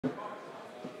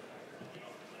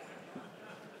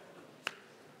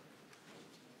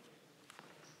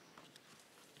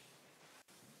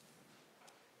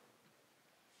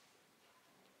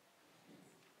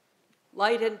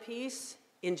Light and peace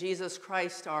in Jesus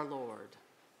Christ our Lord.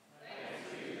 Thanks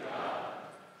be to God.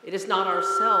 It is not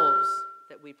ourselves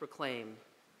that we proclaim.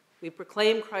 We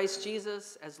proclaim Christ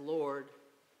Jesus as Lord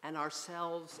and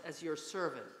ourselves as your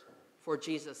servant for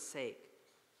Jesus' sake.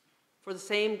 For the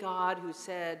same God who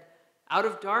said, "Out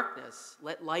of darkness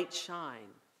let light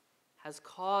shine," has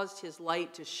caused his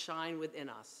light to shine within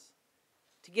us,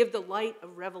 to give the light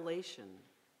of revelation,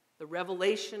 the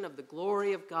revelation of the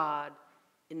glory of God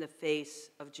in the face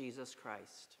of Jesus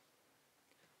Christ.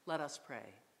 Let us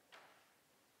pray.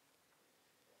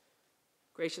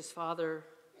 Gracious Father,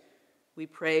 we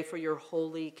pray for your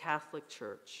holy Catholic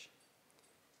Church.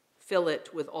 Fill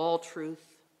it with all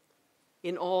truth,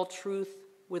 in all truth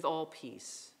with all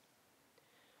peace.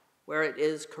 Where it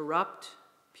is corrupt,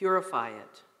 purify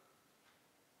it.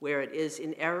 Where it is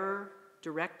in error,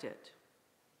 direct it.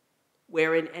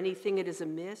 Where in anything it is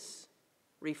amiss,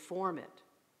 reform it.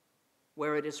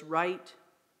 Where it is right,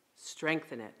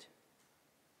 strengthen it.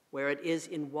 Where it is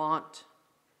in want,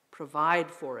 provide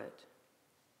for it.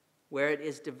 Where it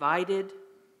is divided,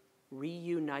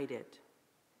 reunite it.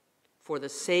 For the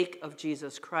sake of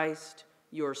Jesus Christ,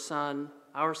 your Son,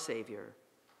 our Savior.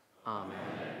 Amen.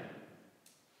 Amen.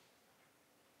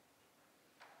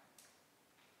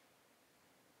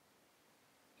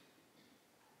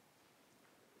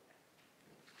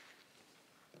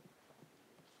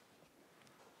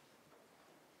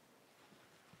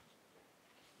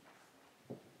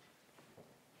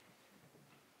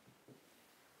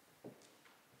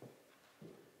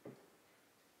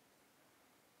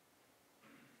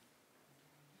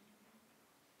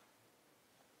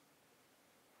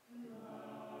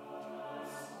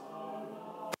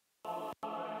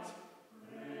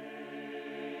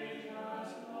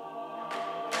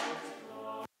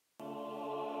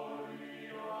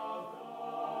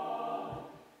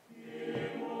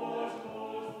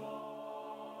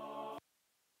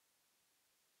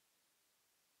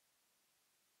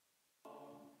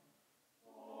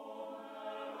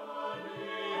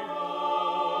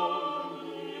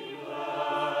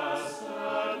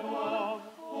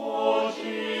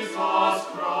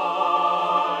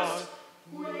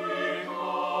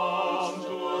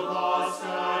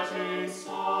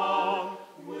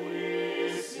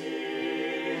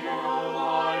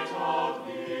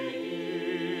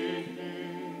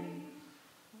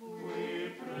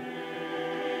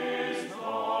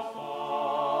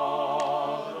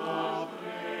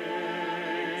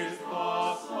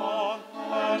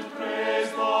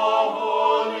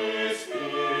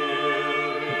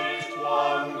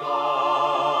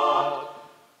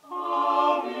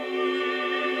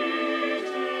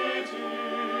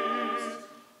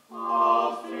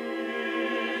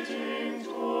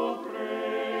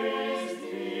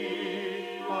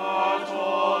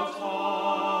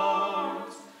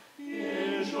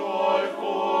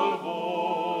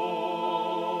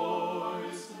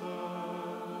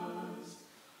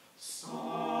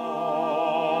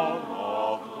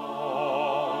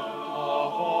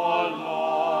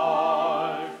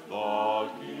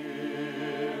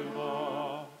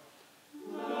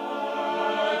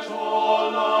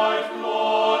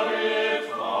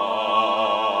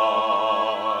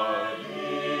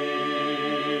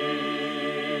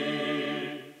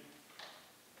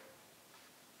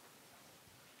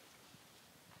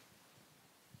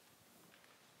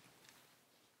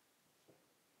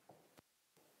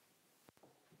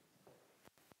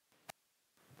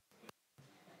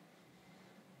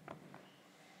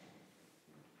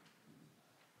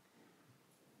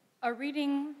 A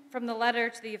reading from the letter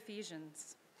to the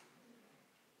Ephesians.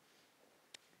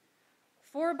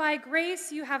 For by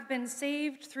grace you have been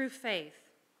saved through faith,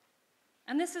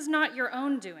 and this is not your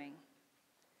own doing.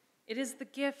 It is the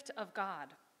gift of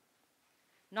God,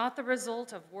 not the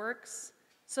result of works,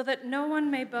 so that no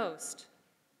one may boast.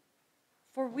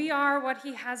 For we are what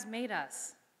he has made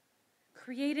us,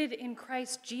 created in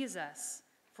Christ Jesus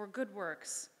for good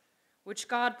works, which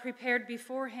God prepared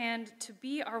beforehand to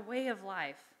be our way of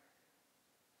life.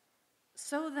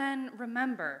 So then,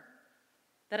 remember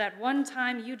that at one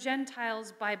time you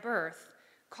Gentiles by birth,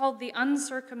 called the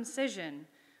uncircumcision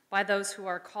by those who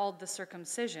are called the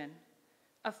circumcision,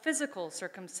 a physical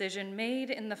circumcision made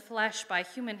in the flesh by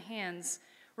human hands,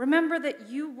 remember that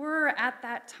you were at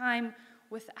that time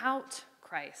without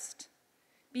Christ,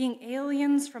 being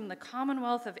aliens from the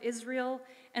commonwealth of Israel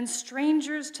and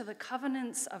strangers to the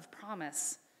covenants of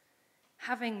promise,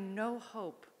 having no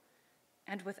hope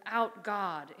and without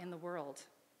God in the world.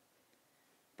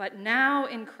 But now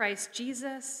in Christ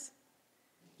Jesus,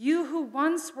 you who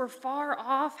once were far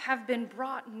off have been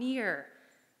brought near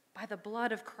by the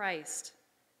blood of Christ,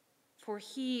 for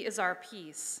he is our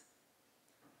peace,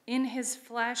 In his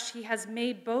flesh, he has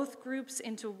made both groups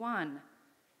into one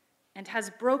and has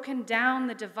broken down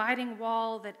the dividing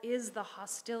wall that is the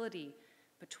hostility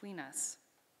between us.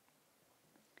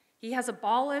 He has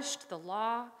abolished the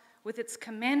law with its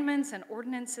commandments and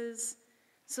ordinances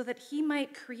so that he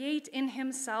might create in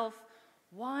himself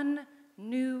one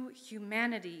new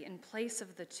humanity in place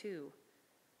of the two,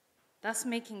 thus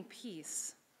making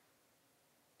peace,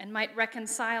 and might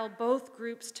reconcile both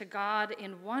groups to God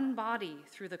in one body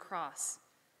through the cross,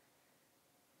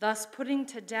 thus putting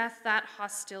to death that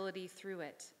hostility through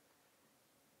it.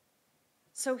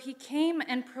 So he came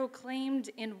and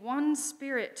proclaimed in one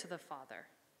spirit to the Father.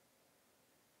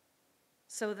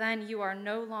 So then you are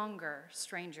no longer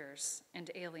strangers and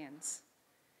aliens,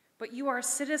 but you are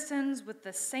citizens with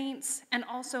the saints and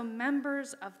also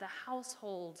members of the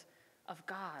household of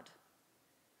God,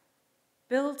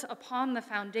 built upon the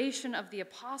foundation of the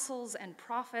apostles and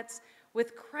prophets,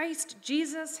 with Christ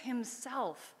Jesus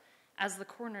himself as the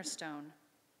cornerstone.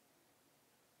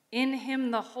 In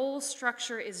him the whole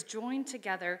structure is joined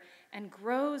together and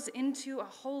grows into a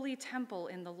holy temple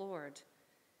in the Lord,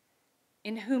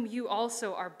 in whom you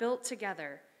also are built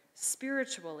together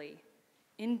spiritually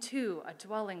into a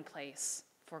dwelling place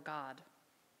for God.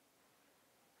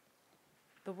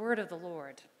 The word of the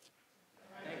Lord.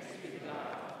 Thanks be to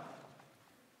God.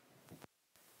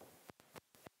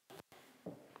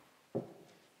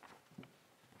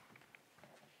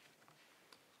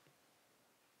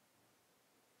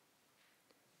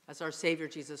 As our Savior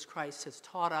Jesus Christ has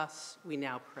taught us, we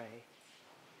now pray.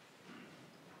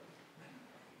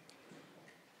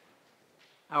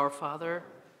 Our Father,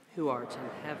 who art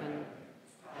in heaven,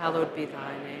 hallowed be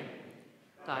thy name.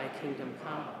 Thy kingdom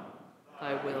come,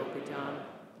 thy will be done,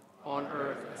 on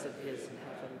earth as it is in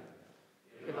heaven.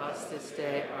 Give us this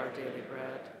day our daily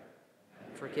bread,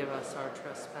 and forgive us our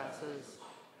trespasses,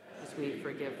 as we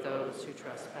forgive those who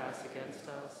trespass against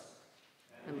us.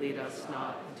 And lead us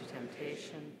not into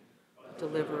temptation, but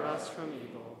deliver us from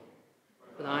evil.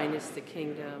 For thine is the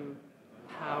kingdom,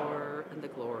 the power, and the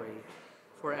glory,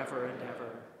 forever and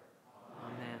ever.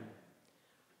 Amen.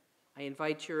 I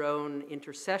invite your own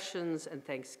intercessions and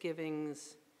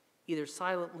thanksgivings, either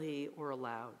silently or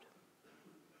aloud.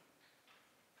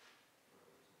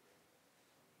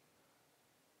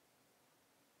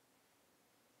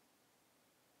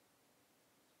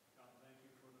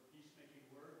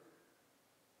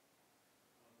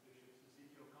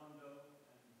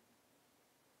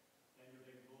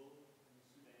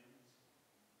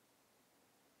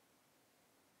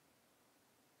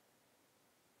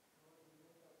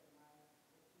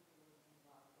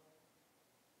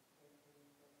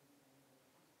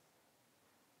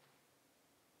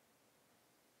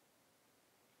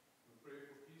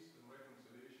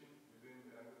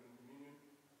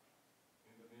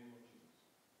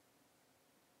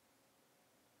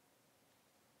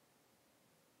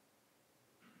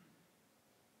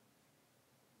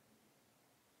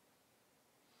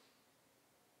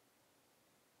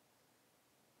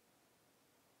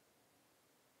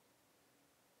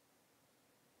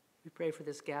 We pray for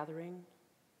this gathering,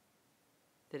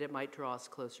 that it might draw us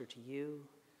closer to you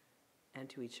and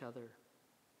to each other.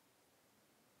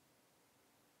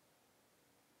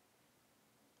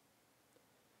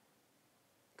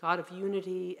 God of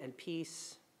unity and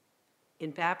peace,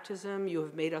 in baptism you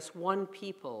have made us one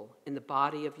people in the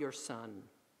body of your Son.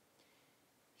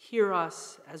 Hear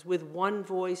us as with one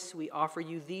voice we offer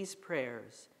you these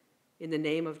prayers in the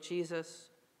name of Jesus,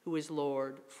 who is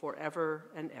Lord forever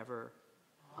and ever.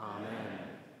 Amen.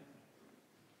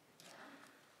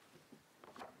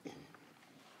 I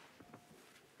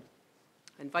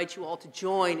invite you all to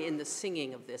join in the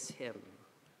singing of this hymn.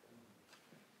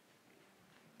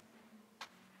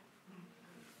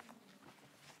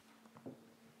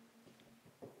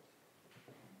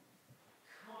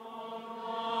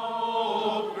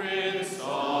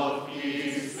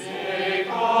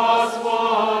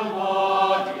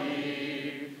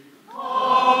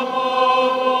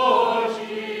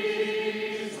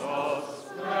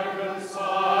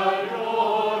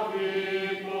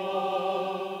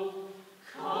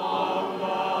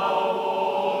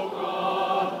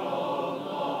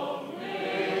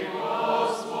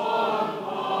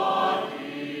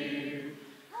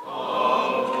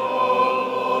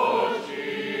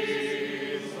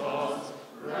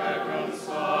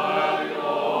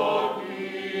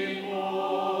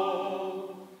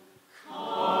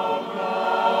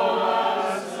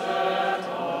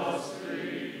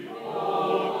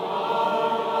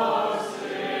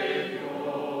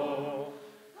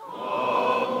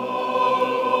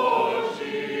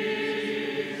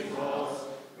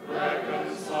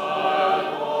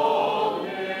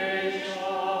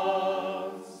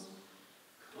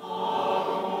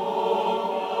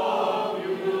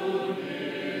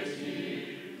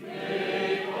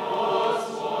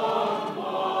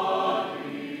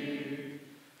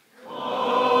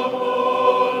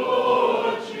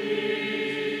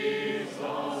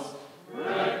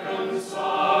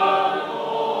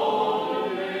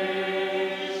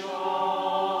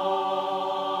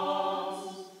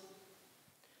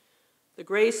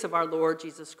 grace of our Lord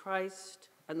Jesus Christ,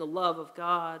 and the love of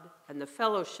God, and the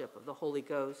fellowship of the Holy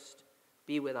Ghost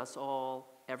be with us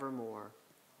all evermore.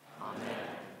 Amen.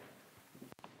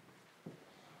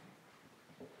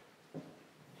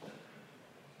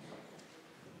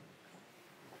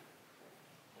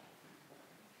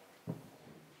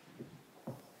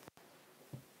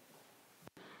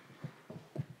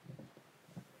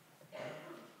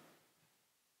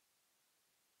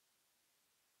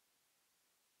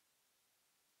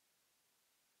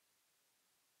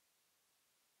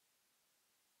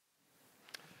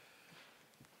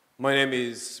 My name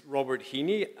is Robert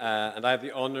Heaney, and I have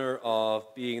the honor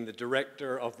of being the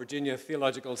director of Virginia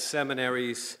Theological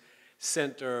Seminary's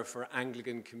Center for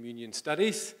Anglican Communion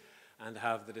Studies, and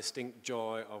have the distinct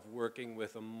joy of working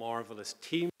with a marvelous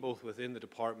team, both within the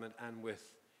department and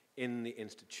within the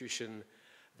institution,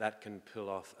 that can pull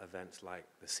off events like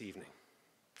this evening.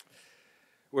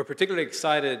 We're particularly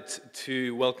excited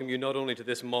to welcome you not only to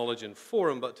this Mollegen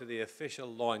Forum, but to the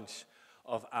official launch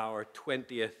of our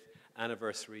 20th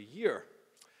anniversary year.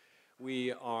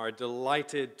 We are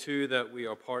delighted too that we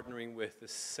are partnering with the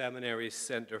Seminary's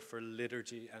Center for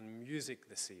Liturgy and Music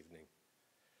this evening.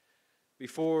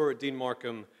 Before Dean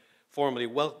Markham formally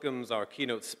welcomes our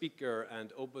keynote speaker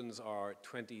and opens our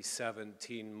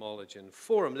 2017 Mollegen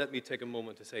Forum, let me take a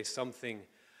moment to say something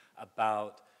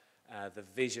about the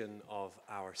vision of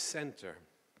our center.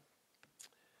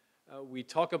 We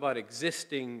talk about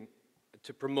existing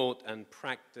to promote and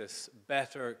practice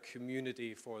better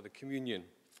community for the communion.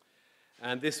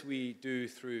 And this we do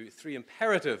through three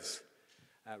imperatives: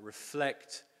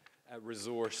 reflect,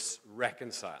 resource,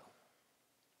 reconcile.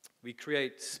 We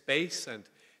create space and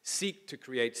seek to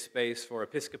create space for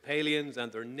Episcopalians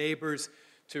and their neighbors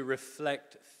to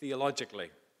reflect theologically,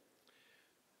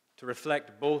 to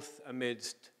reflect both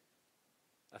amidst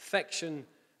affection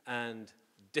and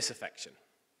disaffection.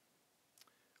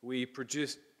 We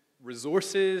produce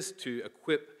resources to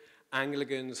equip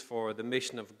Anglicans for the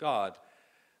mission of God,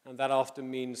 and that often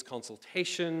means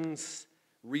consultations,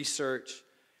 research,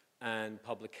 and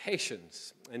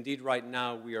publications. Indeed, right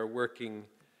now we are working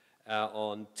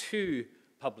on two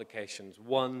publications,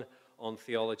 one on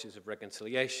theologies of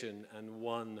reconciliation and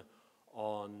one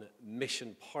on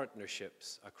mission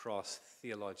partnerships across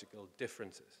theological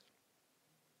differences.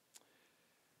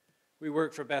 We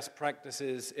work for best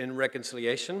practices in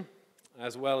reconciliation,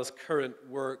 as well as current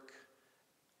work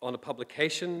on a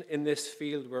publication in this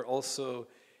field. We're also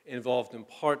involved in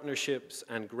partnerships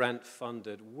and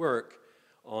grant-funded work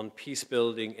on peace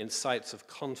building in sites of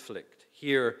conflict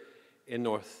here in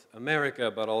North America,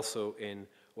 but also in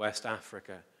West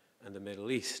Africa and the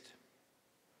Middle East.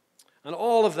 And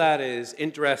all of that is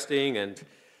interesting and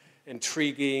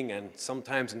intriguing and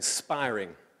sometimes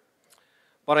inspiring.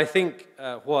 But I think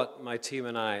what my team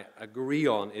and I agree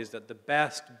on is that the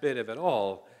best bit of it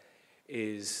all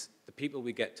is the people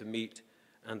we get to meet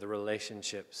and the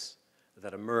relationships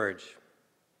that emerge.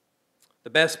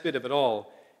 The best bit of it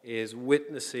all is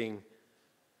witnessing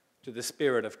to the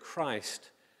Spirit of Christ,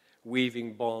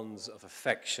 weaving bonds of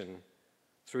affection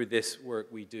through this work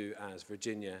we do as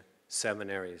Virginia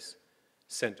Seminary's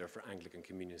Center for Anglican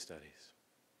Communion Studies.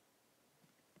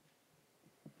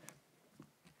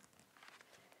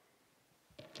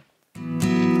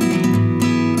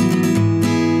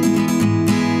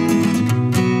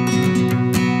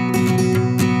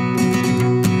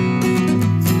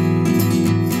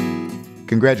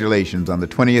 Congratulations on the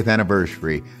 20th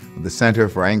anniversary of the Center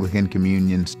for Anglican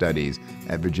Communion Studies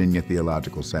at Virginia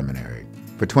Theological Seminary.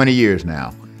 For 20 years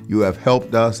now, you have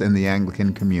helped us in the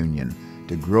Anglican Communion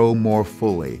to grow more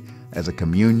fully as a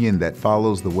communion that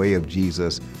follows the way of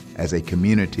Jesus, as a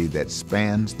community that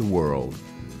spans the world.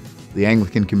 The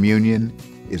Anglican Communion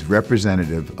is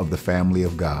representative of the family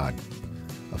of God,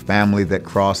 a family that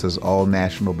crosses all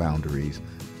national boundaries,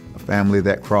 a family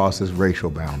that crosses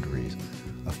racial boundaries,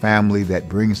 a family that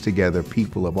brings together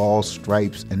people of all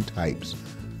stripes and types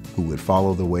who would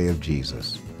follow the way of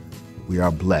Jesus. We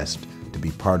are blessed to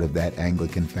be part of that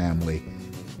Anglican family,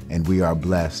 and we are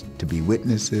blessed to be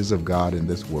witnesses of God in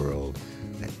this world,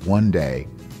 that one day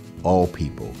all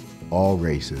people, all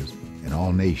races, and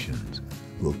all nations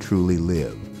will truly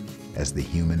live as the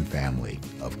human family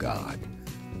of God.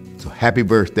 So happy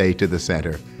birthday to the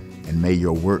Center, and may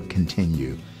your work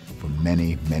continue for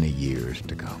many, many years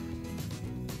to come.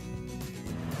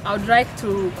 I would like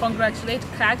to congratulate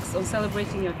CACS on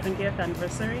celebrating your 20th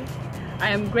anniversary.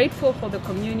 I am grateful for the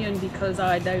communion because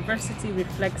our diversity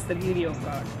reflects the beauty of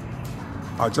God.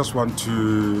 I just want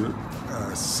to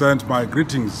send my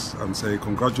greetings and say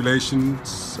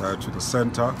congratulations to the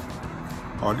center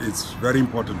on its very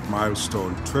important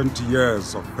milestone, 20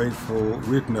 years of faithful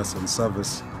witness and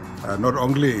service, not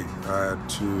only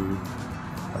to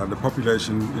the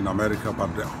population in America,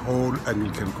 but the whole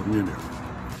Anglican communion.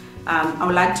 I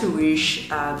would like to wish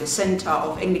the Center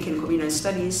of Anglican Communion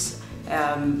Studies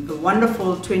the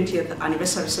wonderful 20th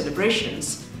anniversary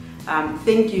celebrations.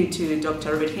 Thank you to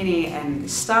Dr. Robert Heaney and the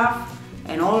staff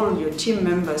and all your team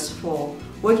members for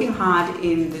working hard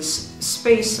in this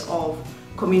space of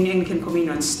Anglican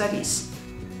Communion Studies.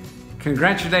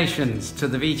 Congratulations to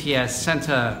the VTS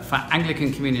Center for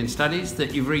Anglican Communion Studies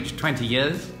that you've reached 20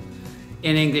 years.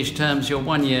 In English terms, you're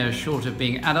 1 year short of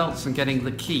being adults and getting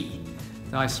the key.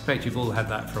 I suspect you've all had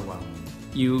that for a while.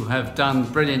 You have done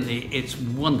brilliantly. It's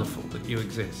wonderful that you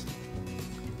exist.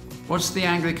 What's the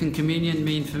Anglican Communion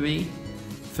mean for me?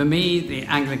 For me, the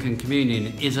Anglican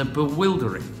Communion is a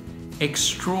bewildering,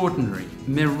 extraordinary,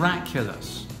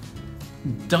 miraculous,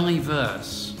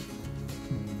 diverse,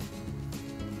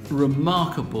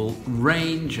 remarkable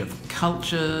range of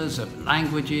cultures, of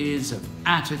languages, of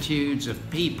attitudes, of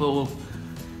people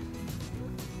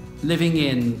living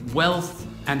in wealth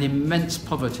and immense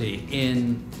poverty,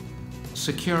 in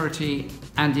security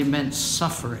and immense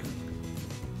suffering,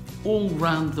 all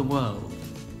round the world,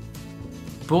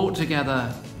 brought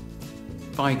together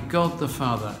by God the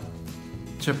Father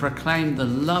to proclaim the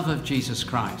love of Jesus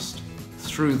Christ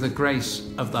through the grace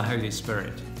of the Holy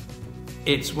Spirit.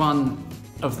 It's one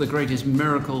of the greatest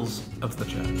miracles of the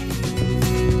Church.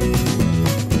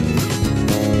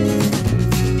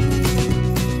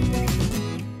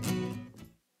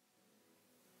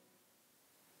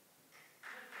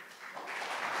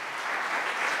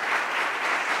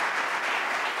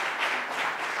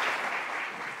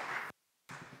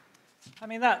 I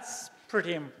mean, that's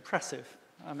pretty impressive.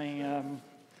 I mean,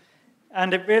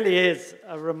 and it really is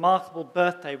a remarkable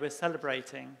birthday we're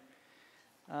celebrating.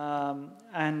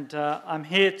 I'm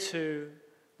here to,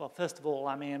 well, first of all,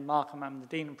 I'm Ian Markham. I'm the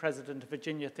Dean and President of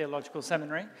Virginia Theological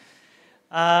Seminary.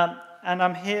 And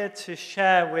I'm here to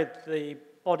share with the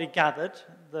body gathered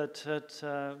that at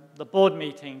the board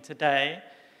meeting today,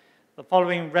 the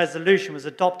following resolution was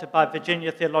adopted by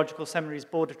Virginia Theological Seminary's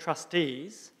Board of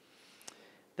Trustees.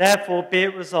 Therefore, be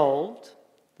it resolved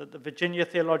that the Virginia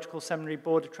Theological Seminary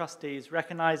Board of Trustees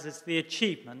recognizes the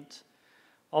achievement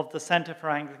of the Center for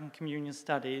Anglican Communion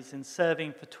Studies in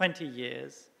serving for 20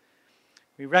 years.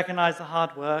 We recognize the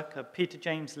hard work of Peter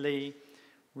James Lee,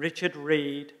 Richard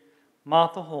Reed,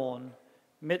 Martha Horn,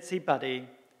 Mitzi Buddy,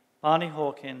 Barney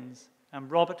Hawkins,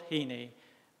 and Robert Heaney,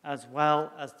 as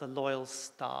well as the loyal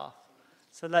staff.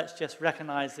 So let's just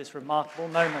recognize this remarkable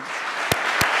moment.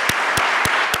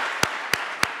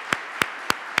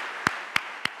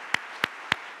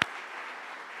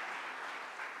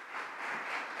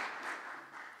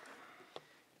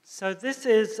 So this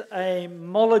is a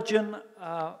Mollegen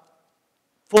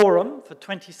Forum for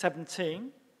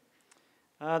 2017.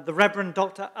 The Reverend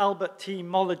Dr. Albert T.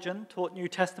 Mollegen taught New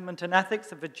Testament and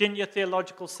Ethics at Virginia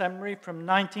Theological Seminary from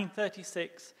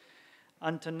 1936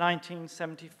 until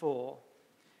 1974.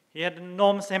 He had an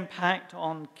enormous impact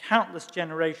on countless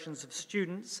generations of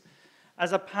students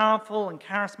as a powerful and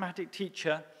charismatic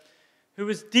teacher who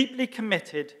was deeply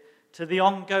committed to the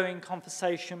ongoing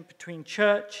conversation between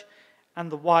church and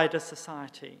the wider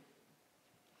society.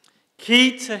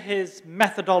 Key to his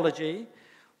methodology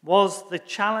was the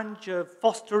challenge of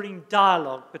fostering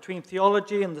dialogue between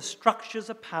theology and the structures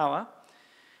of power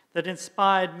that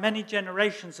inspired many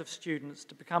generations of students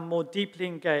to become more deeply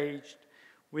engaged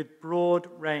with broad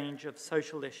range of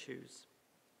social issues.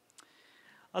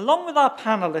 Along with our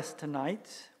panelists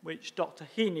tonight, which Dr.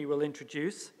 Heaney will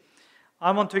introduce,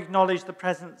 I want to acknowledge the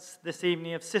presence this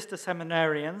evening of sister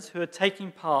seminarians who are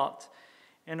taking part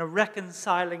in a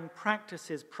Reconciling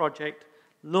Practices project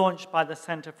launched by the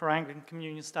Center for Anglican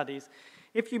Communion Studies.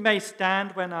 If you may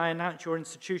stand when I announce your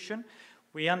institution.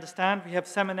 We understand we have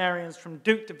seminarians from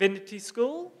Duke Divinity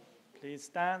School. Please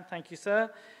stand. Thank you,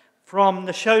 sir. From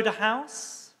Nashoda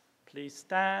House. Please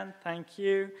stand. Thank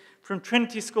you. From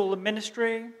Trinity School of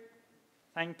Ministry.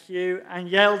 Thank you. And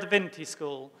Yale Divinity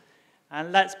School.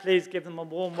 And let's please give them a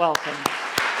warm welcome.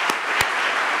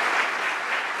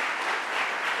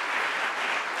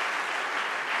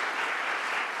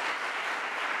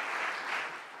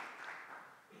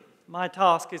 My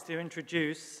task is to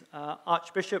introduce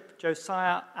Archbishop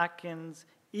Josiah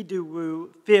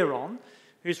Idowu-Fearon,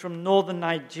 who's from northern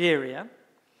Nigeria.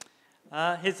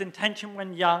 His intention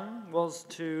when young was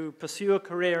to pursue a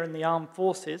career in the armed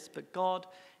forces, but God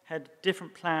had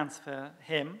different plans for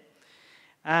him.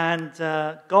 And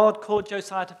God called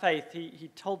Josiah to faith. He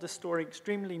told this story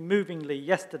extremely movingly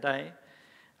yesterday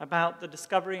about the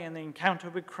discovery and the encounter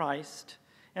with Christ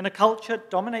in a culture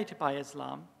dominated by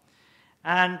Islam,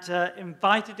 and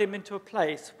invited him into a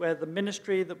place where the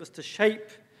ministry that was to shape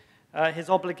his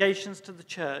obligations to the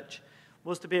church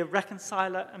was to be a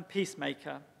reconciler and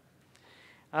peacemaker.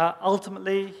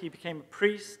 Ultimately, he became a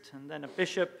priest and then a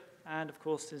bishop, and of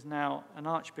course is now an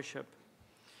archbishop.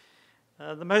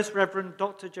 The Most Reverend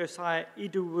Dr. Josiah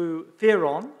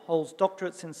Idowu-Fearon holds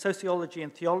doctorates in sociology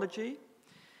and theology.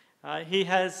 He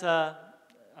has a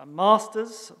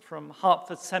master's from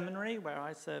Hartford Seminary, where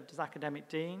I served as academic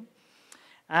dean,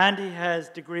 and he has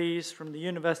degrees from the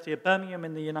University of Birmingham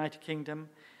in the United Kingdom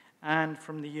and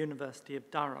from the University of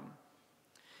Durham.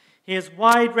 He has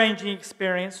wide-ranging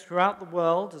experience throughout the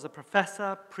world as a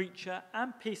professor, preacher,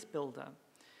 and peace builder.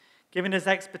 Given his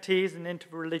expertise in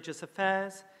interreligious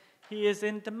affairs, he is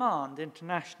in demand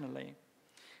internationally,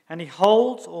 and he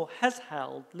holds or has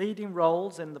held leading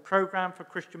roles in the Program for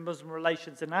Christian-Muslim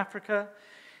Relations in Africa,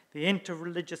 the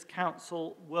Interreligious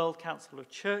Council, World Council of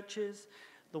Churches,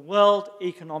 the World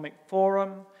Economic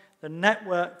Forum, the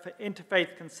Network for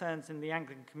Interfaith Concerns in the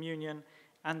Anglican Communion,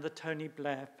 and the Tony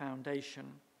Blair Foundation.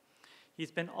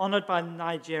 He's been honored by the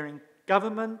Nigerian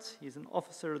government. He's an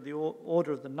officer of the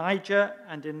Order of the Niger,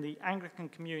 and in the Anglican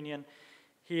Communion,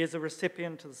 he is a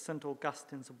recipient of the St.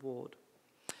 Augustine's Award.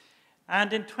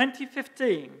 And in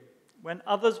 2015, when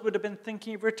others would have been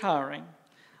thinking of retiring,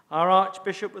 our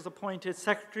Archbishop was appointed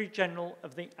Secretary General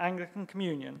of the Anglican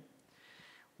Communion.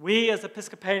 We as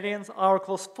Episcopalians are, of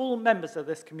course, full members of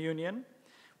this communion,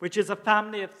 which is a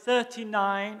family of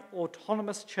 39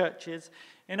 autonomous churches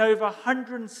in over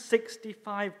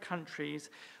 165 countries,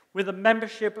 with a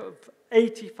membership of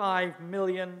 85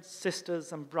 million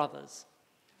sisters and brothers.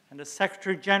 And as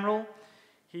Secretary General,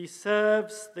 he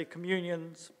serves the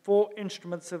communion's 4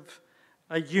 instruments of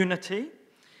unity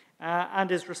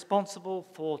and is responsible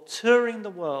for touring the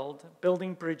world,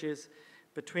 building bridges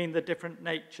between the different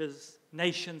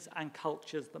nations and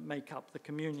cultures that make up the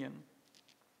communion.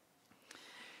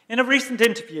 In a recent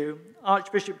interview,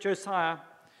 Archbishop Josiah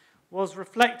was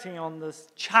reflecting on the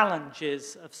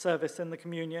challenges of service in the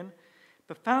communion,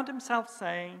 but found himself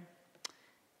saying,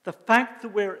 the fact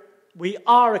that we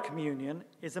are a communion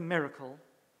is a miracle.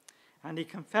 And he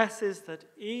confesses that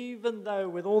even though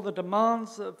with all the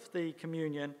demands of the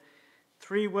communion,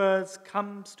 3 words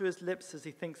comes to his lips as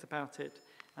he thinks about it,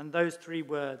 and those 3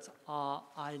 words are,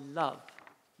 I love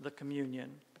the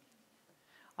communion.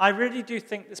 I really do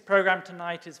think this program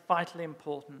tonight is vitally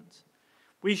important.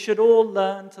 We should all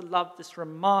learn to love this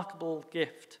remarkable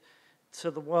gift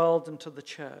to the world and to the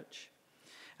church.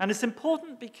 And it's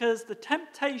important because the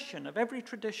temptation of every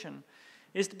tradition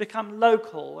is to become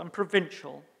local and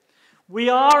provincial. We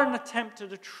are an attempt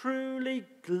at a truly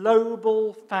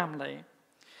global family.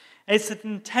 It's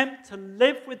an attempt to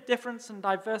live with difference and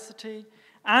diversity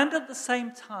and at the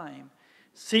same time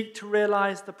seek to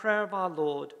realize the prayer of our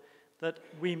Lord that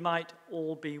we might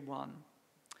all be one.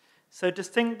 So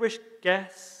distinguished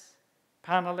guests,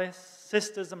 panelists,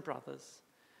 sisters and brothers,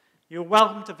 you're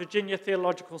welcome to Virginia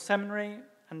Theological Seminary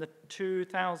and the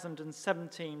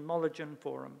 2017 Mollegen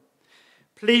Forum.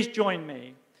 Please join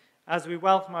me as we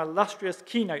welcome our illustrious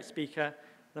keynote speaker,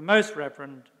 the Most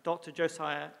Reverend Dr.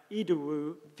 Josiah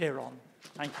Idowu-Fearon.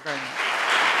 Thank you very much.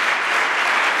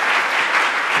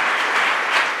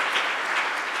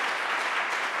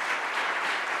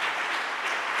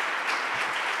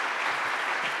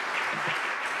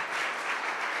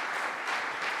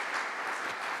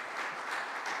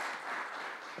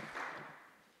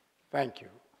 Thank you.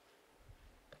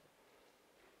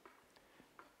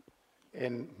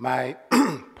 In my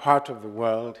part of the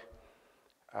world,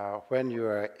 when you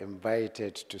are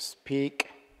invited to speak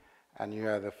and you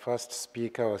are the first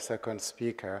speaker or second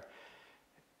speaker,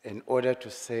 in order to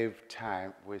save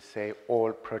time, we say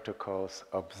all protocols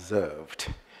observed.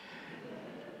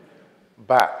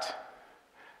 But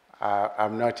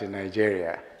I'm not in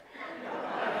Nigeria.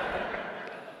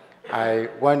 I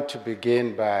want to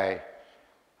begin by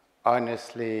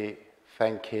honestly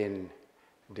thanking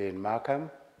Dean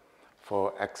Markham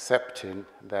for accepting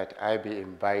that I be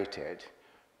invited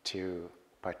to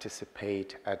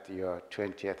participate at your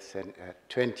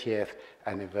 20th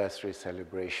anniversary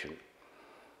celebration.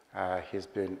 He's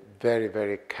been very,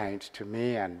 very kind to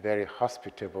me and very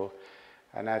hospitable,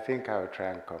 and I think I'll try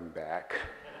and come back.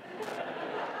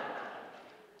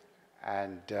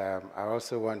 And I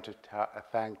also want to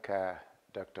thank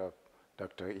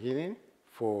Dr. Healing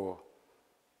for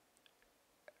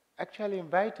actually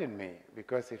inviting me,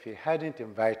 because if he hadn't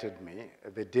invited me,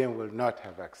 the dean will not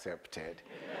have accepted.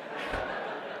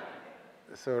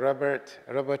 So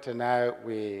Robert and I,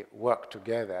 we work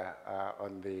together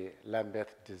on the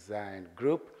Lambeth Design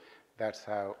Group. That's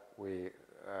how we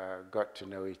got to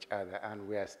know each other, and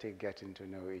we are still getting to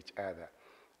know each other.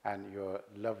 And your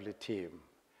lovely team,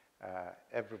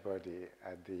 everybody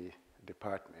at the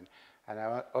department. And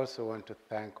I also want to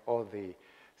thank all the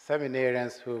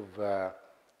seminarians who've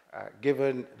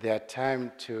given their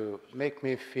time to make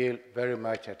me feel very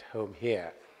much at home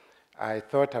here. I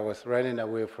thought I was running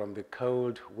away from the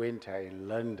cold winter in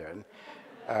London,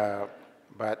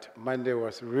 but Monday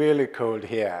was really cold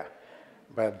here.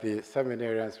 But the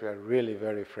seminarians were really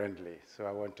very friendly, so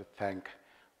I want to thank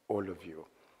all of you.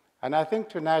 And I think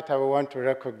tonight I want to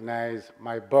recognize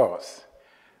my boss,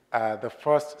 the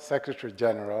first Secretary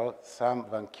General, Sam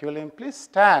Van Keulen. Please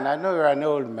stand. I know you're an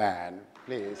old man.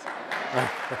 Please.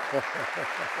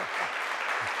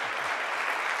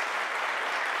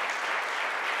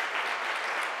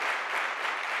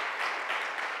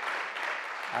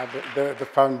 The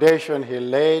foundation he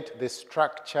laid, the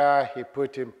structure he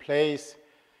put in place,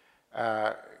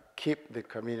 keep the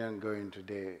communion going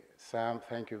today. Sam,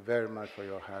 thank you very much for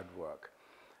your hard work.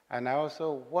 And I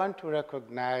also want to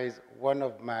recognize one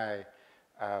of my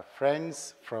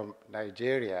friends from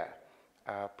Nigeria,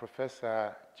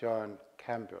 Professor John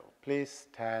Campbell. Please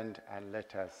stand and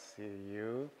let us see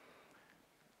you.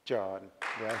 John,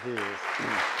 there he is.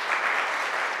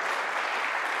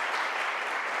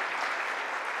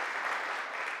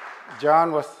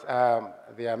 John was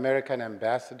the American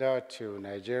ambassador to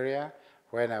Nigeria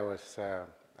when I was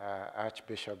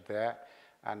Archbishop there,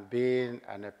 and being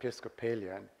an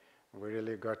Episcopalian, we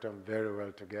really got on very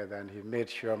well together, and he made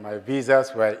sure my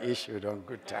visas were issued on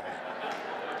good time.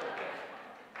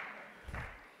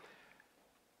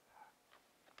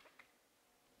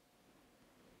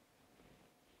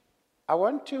 I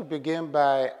want to begin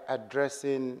by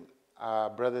addressing our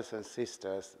brothers and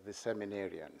sisters, the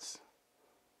seminarians.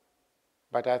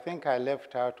 But I think I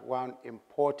left out one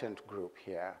important group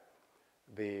here,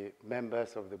 the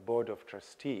members of the Board of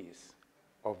Trustees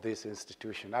of this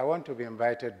institution. I want to be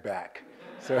invited back.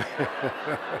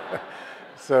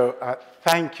 So,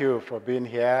 thank you for being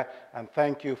here, and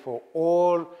thank you for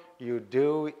all you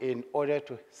do in order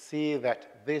to see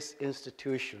that this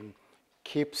institution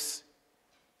keeps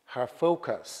her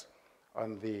focus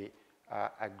on the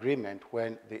agreement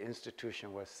when the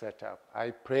institution was set up. I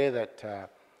pray that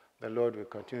the Lord will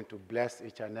continue to bless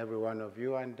each and every one of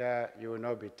you, and you will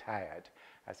not be tired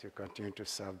as you continue to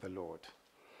serve the Lord.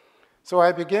 So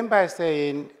I begin by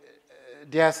saying,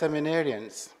 dear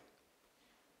seminarians,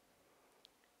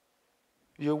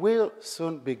 you will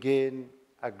soon begin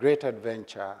a great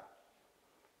adventure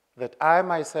that I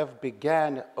myself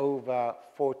began over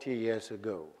 40 years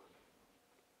ago.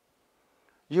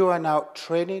 You are now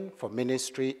training for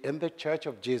ministry in the Church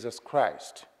of Jesus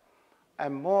Christ,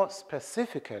 and more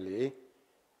specifically,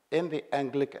 in the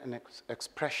Anglican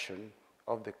expression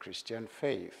of the Christian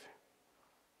faith.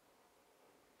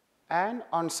 And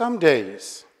on some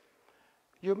days,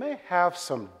 you may have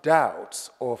some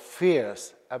doubts or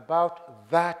fears about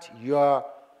that your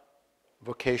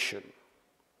vocation.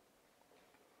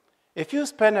 If you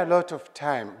spend a lot of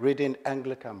time reading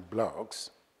Anglican blogs,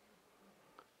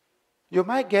 you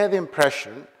might get the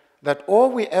impression that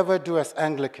all we ever do as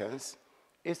Anglicans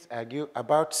is argue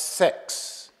about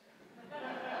sex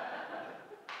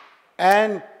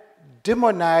and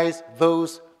demonize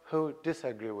those who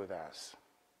disagree with us.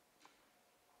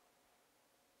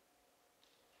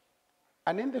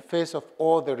 And in the face of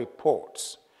all the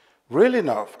reports, real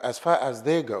enough as far as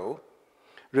they go,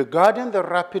 regarding the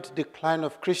rapid decline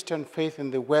of Christian faith in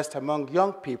the West among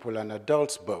young people and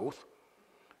adults both,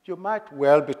 you might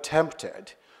well be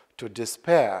tempted to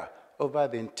despair over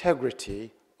the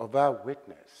integrity of our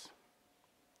witness.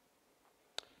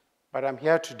 But I'm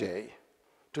here today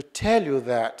to tell you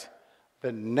that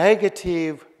the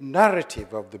negative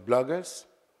narrative of the bloggers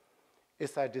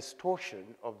is a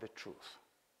distortion of the truth.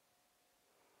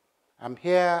 I'm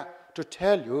here to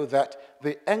tell you that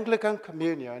the Anglican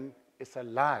Communion is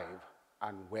alive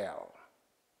and well.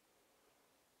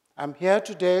 I'm here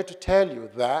today to tell you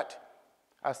that,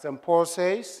 as St. Paul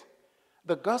says,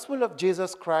 the gospel of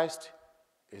Jesus Christ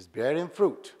is bearing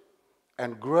fruit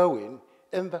and growing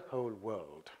in the whole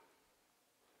world.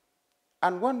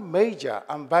 And one major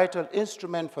and vital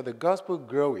instrument for the gospel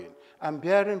growing and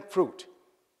bearing fruit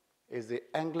is the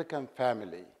Anglican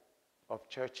family of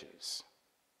churches.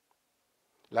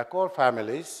 Like all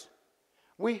families,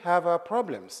 we have our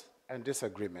problems and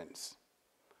disagreements.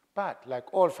 But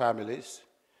like all families,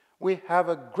 we have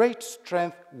a great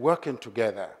strength working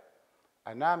together.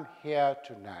 And I'm here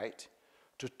tonight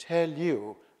to tell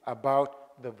you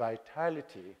about the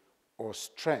vitality or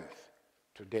strength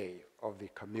today of the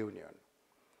communion.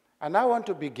 And I want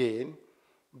to begin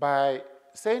by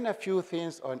saying a few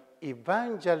things on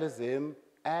evangelism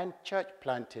and church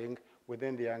planting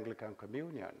within the Anglican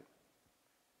Communion.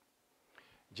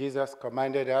 Jesus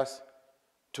commanded us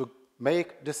to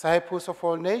make disciples of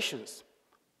all nations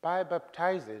by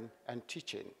baptizing and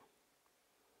teaching.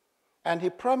 And he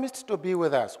promised to be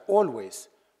with us always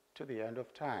to the end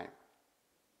of time.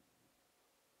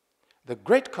 The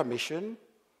Great Commission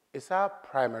is our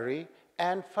primary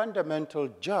and fundamental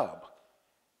job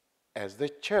as the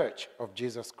Church of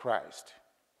Jesus Christ.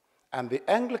 And the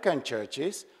Anglican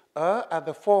churches are at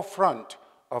the forefront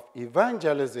of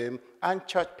evangelism and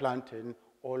church planting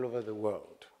all over the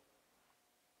world.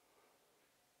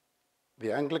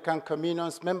 The Anglican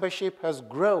Communion's membership has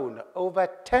grown over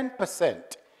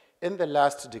 10% in the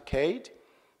last decade,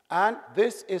 and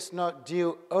this is not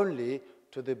due only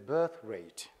to the birth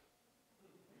rate.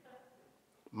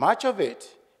 Much of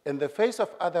it, in the face of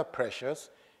other pressures,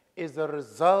 is the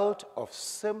result of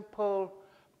simple,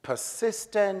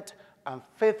 persistent, and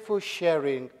faithful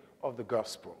sharing of the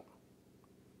gospel.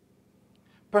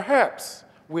 Perhaps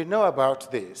we know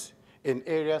about this in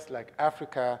areas like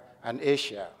Africa and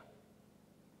Asia.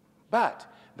 But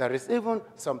there is even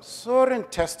some soaring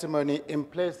testimony in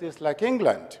places like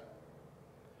England.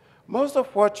 Most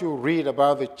of what you read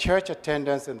about the church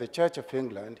attendance in the Church of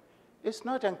England is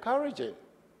not encouraging.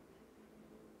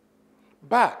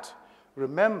 But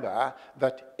remember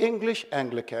that English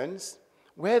Anglicans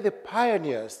were the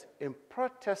pioneers in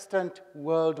Protestant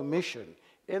world mission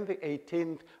in the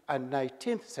 18th and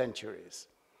 19th centuries,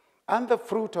 and the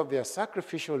fruit of their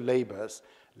sacrificial labors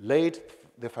laid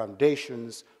the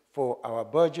foundations for our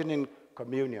burgeoning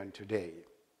communion today.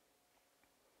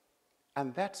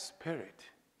 And that spirit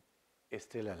is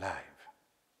still alive.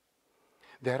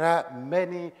 There are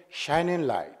many shining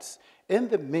lights in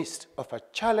the midst of a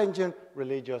challenging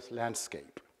religious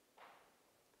landscape.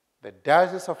 The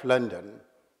Diocese of London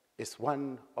is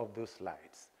one of those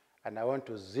lights, and I want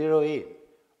to zero in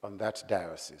on that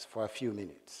diocese for a few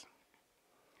minutes.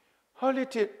 Holy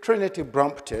Trinity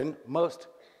Brompton, most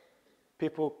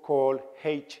people call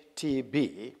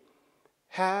HTB,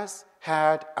 has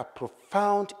had a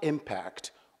profound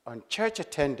impact on church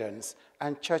attendance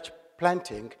and church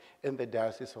planting in the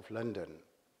Diocese of London.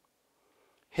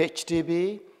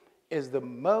 HTB is the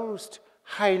most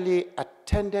highly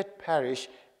attended parish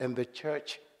in the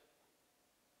Church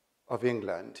of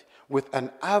England, with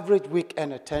an average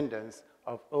weekend attendance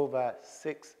of over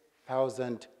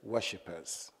 6,000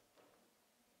 worshippers.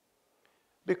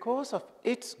 Because of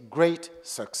its great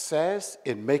success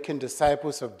in making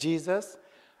disciples of Jesus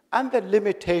and the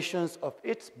limitations of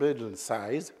its building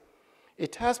size,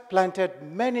 it has planted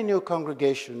many new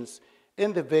congregations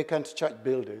in the vacant church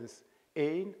buildings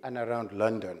in and around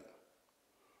London.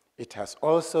 It has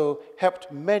also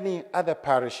helped many other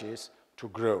parishes to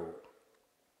grow.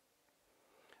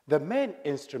 The main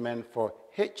instrument for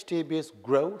HTB's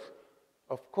growth,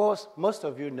 of course, most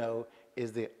of you know,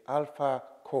 is the Alpha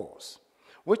course,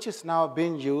 which is now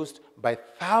being used by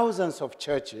thousands of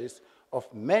churches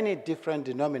of many different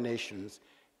denominations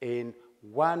in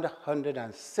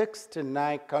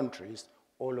 169 countries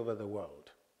all over the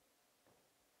world.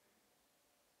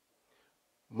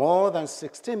 More than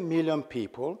 16 million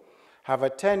people have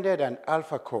attended an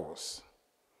Alpha course.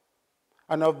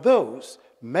 And of those,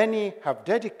 many have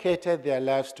dedicated their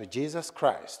lives to Jesus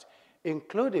Christ,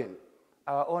 including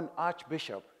our own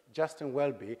Archbishop, Justin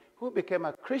Welby, who became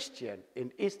a Christian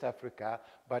in East Africa,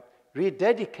 but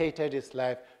rededicated his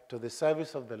life to the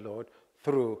service of the Lord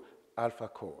through Alpha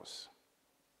course.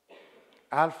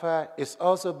 Alpha is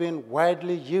also being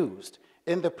widely used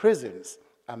in the prisons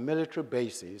and military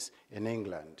bases in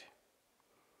England.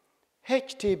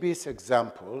 HTB's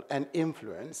example and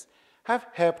influence have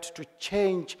helped to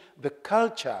change the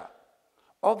culture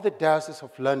of the Diocese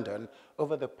of London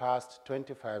over the past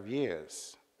 25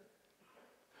 years.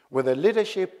 With the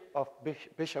leadership of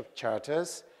Bishop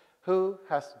Charters, who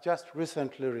has just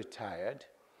recently retired,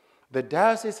 the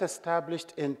diocese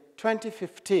established in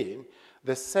 2015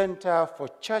 the Center for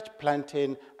Church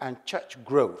Planting and Church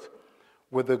Growth,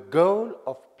 with the goal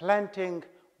of planting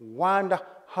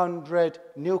 100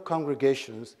 new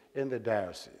congregations in the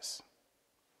diocese.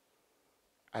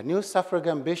 A new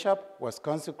suffragan bishop was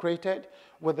consecrated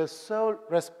with the sole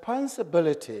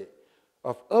responsibility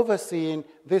of overseeing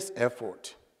this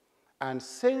effort. And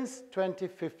since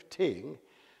 2015,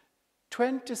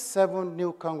 27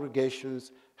 new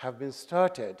congregations have been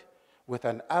started with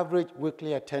an average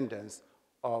weekly attendance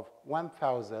of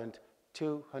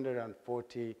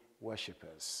 1,240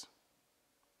 worshippers.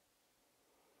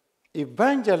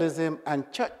 Evangelism and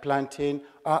church planting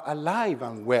are alive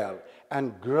and well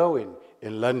and growing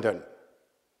in London.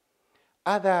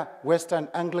 other Western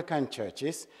Anglican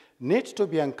churches need to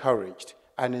be encouraged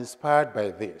and inspired by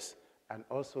this and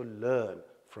also learn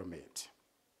from it.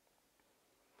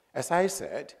 As I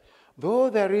said, though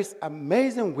there is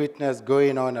amazing witness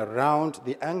going on around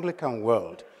the Anglican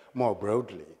world more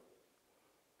broadly,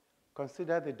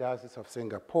 consider the Diocese of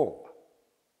Singapore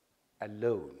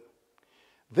alone.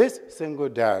 This single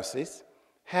diocese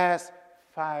has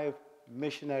 5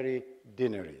 missionary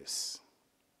deaneries.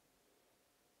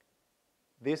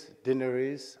 These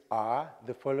deaneries are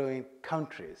the following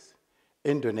countries: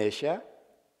 Indonesia,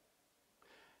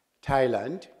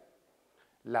 Thailand,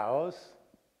 Laos,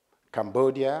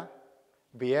 Cambodia,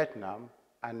 Vietnam,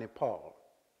 and Nepal.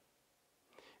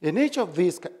 In each of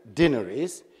these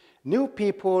deaneries, new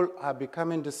people are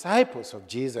becoming disciples of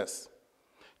Jesus.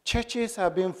 Churches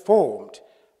are being formed,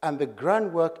 and the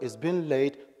groundwork is being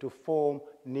laid to form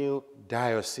new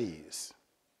dioceses.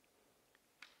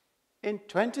 In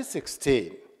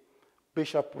 2016,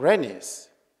 Bishop Rennies,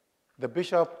 the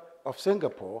Bishop of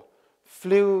Singapore,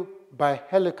 flew by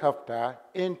helicopter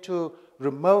into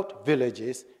remote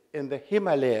villages in the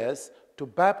Himalayas to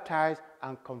baptize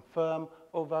and confirm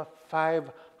over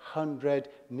 500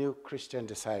 new Christian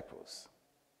disciples,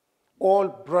 all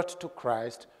brought to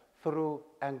Christ through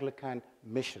Anglican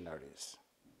missionaries.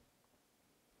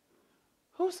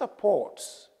 Who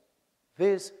supports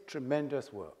this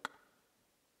tremendous work?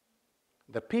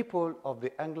 The people of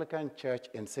the Anglican Church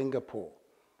in Singapore,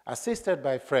 assisted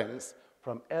by friends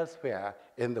from elsewhere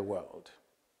in the world.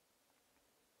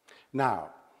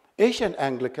 Now, Asian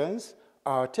Anglicans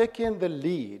are taking the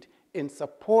lead in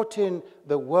supporting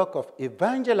the work of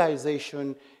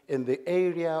evangelization in the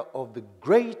area of the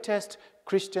greatest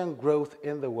Christian growth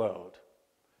in the world,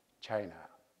 China.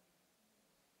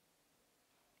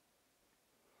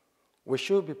 We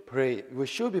should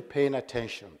be paying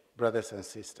attention, brothers and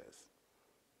sisters.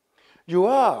 You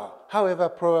are, however,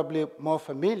 probably more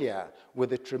familiar with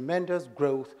the tremendous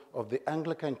growth of the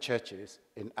Anglican churches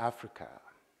in Africa.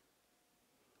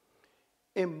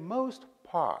 In most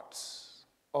parts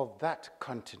of that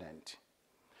continent,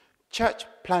 church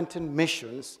planting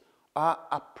missions are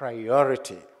a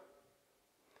priority.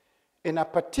 In a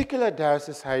particular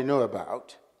diocese I know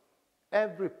about,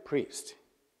 every priest,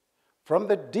 from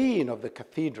the dean of the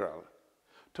cathedral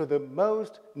to the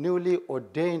most newly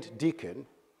ordained deacon,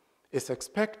 is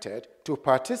expected to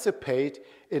participate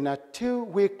in a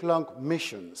 2-week-long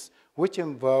missions which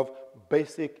involve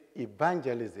basic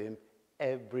evangelism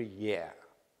every year.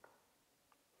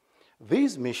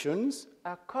 These missions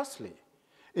are costly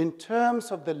in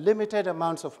terms of the limited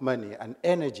amounts of money and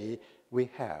energy we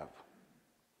have.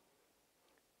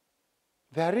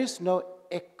 There is no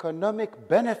economic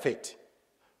benefit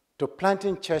to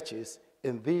planting churches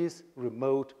in these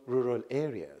remote rural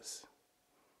areas.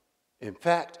 In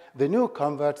fact, the new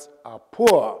converts are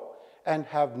poor and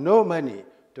have no money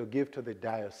to give to the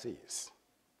diocese.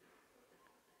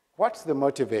 What's the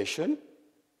motivation?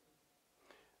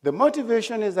 The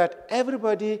motivation is that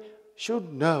everybody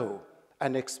should know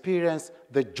and experience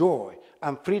the joy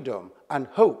and freedom and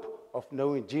hope of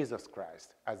knowing Jesus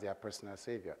Christ as their personal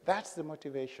Savior. That's the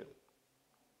motivation.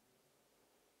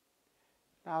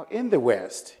 Now, in the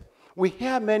West, we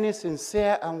hear many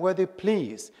sincere and worthy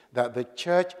pleas that the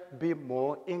church be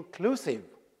more inclusive.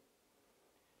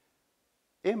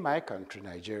 In my country,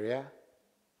 Nigeria,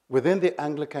 within the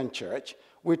Anglican Church,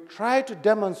 we try to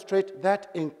demonstrate that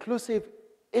inclusive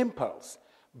impulse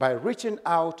by reaching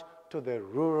out to the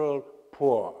rural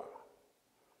poor.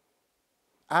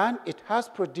 And it has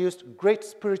produced great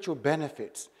spiritual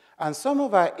benefits. And some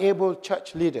of our able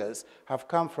church leaders have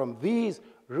come from these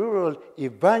rural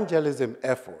evangelism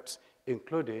efforts,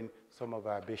 including some of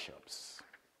our bishops.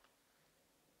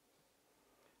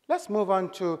 Let's move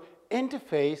on to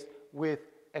interface with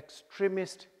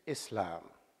extremist Islam.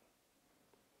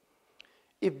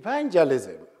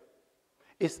 Evangelism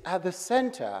is at the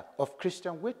center of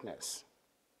Christian witness,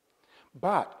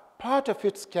 but part of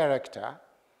its character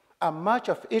and much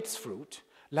of its fruit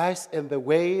lies in the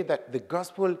way that the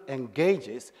gospel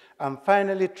engages and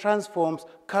finally transforms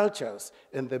cultures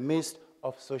in the midst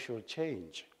of social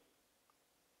change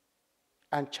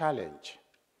and challenge.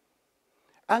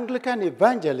 Anglican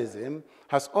evangelism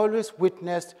has always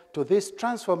witnessed to this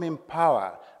transforming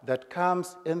power that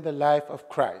comes in the life of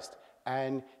Christ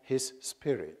and his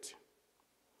Spirit.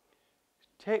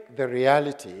 Take the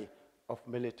reality of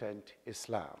militant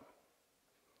Islam.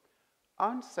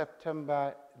 On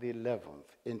September the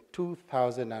 11th in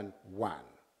 2001,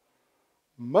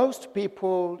 most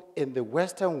people in the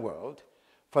Western world,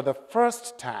 for the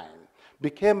first time,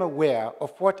 became aware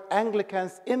of what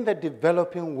Anglicans in the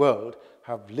developing world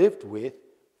have lived with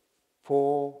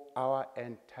for our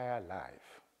entire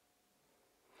life.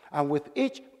 And with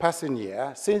each passing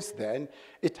year since then,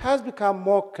 it has become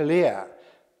more clear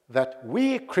that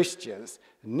we Christians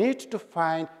need to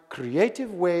find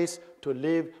creative ways to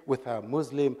live with our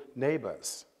Muslim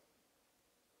neighbors.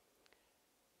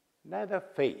 Neither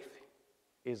faith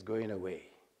is going away,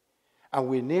 and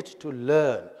we need to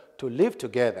learn to live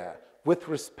together with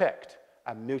respect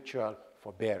and mutual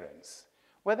forbearance.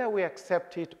 Whether we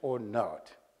accept it or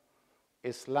not,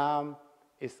 Islam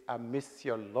is a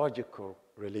missiological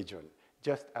religion,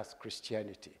 just as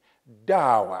Christianity.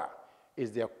 Dawah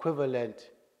is the equivalent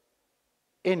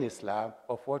in Islam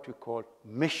of what we call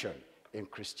mission in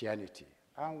Christianity,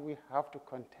 and we have to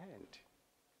contend.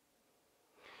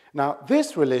 Now,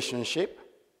 this relationship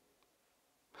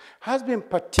has been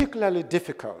particularly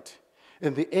difficult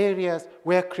in the areas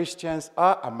where Christians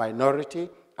are a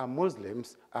minority and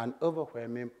Muslims an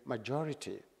overwhelming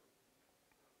majority.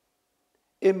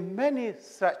 In many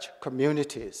such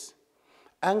communities,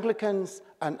 Anglicans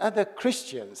and other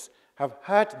Christians have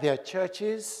had their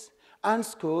churches and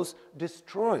schools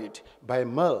destroyed by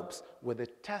mobs with the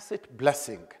tacit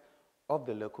blessing of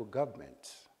the local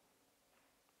government.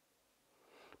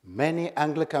 Many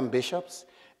Anglican bishops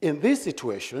in these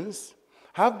situations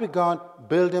have begun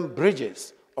building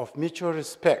bridges of mutual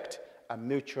respect and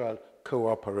mutual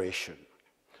cooperation.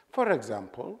 For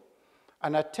example,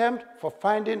 an attempt for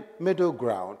finding middle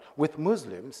ground with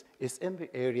Muslims is in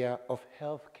the area of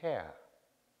health care.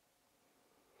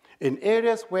 In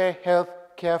areas where health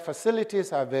care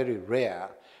facilities are very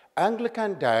rare,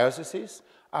 Anglican dioceses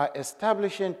are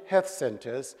establishing health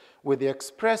centers with the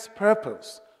express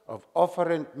purpose of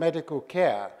offering medical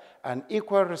care and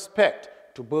equal respect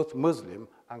to both Muslim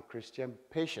and Christian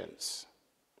patients.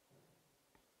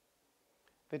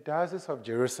 The Diocese of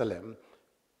Jerusalem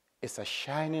is a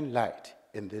shining light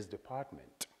in this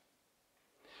department.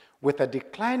 With a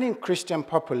declining Christian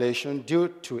population due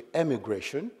to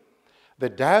emigration, the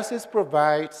diocese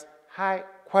provides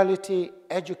high-quality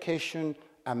education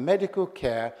and medical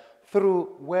care through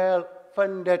a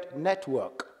well-funded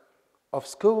network of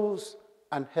schools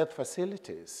and health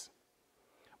facilities.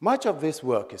 Much of this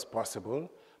work is possible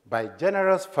by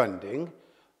generous funding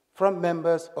from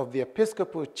members of the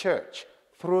Episcopal Church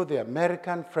through the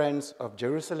American Friends of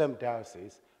Jerusalem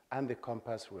Diocese and the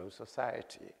Compass Rose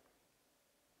Society.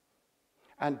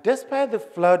 And despite the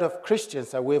flood of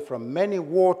Christians away from many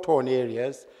war-torn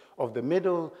areas of the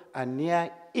Middle and Near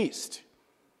East,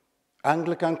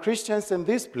 Anglican Christians in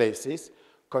these places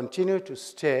continue to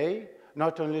stay,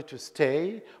 not only to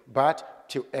stay, but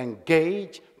to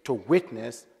engage, to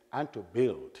witness, and to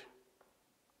build.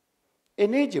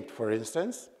 In Egypt, for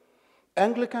instance,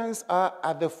 Anglicans are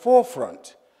at the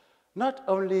forefront, not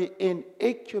only in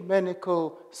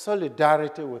ecumenical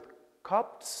solidarity with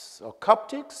Copts or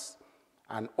Coptics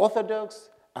and Orthodox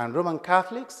and Roman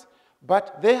Catholics,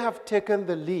 but they have taken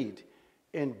the lead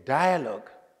in dialogue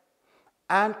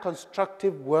and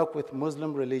constructive work with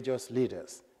Muslim religious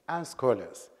leaders and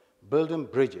scholars, building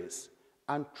bridges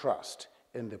and trust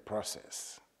in the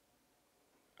process.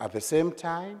 At the same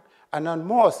time, and on a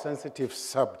more sensitive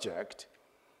subject,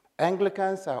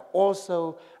 Anglicans are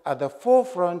also at the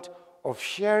forefront of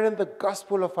sharing the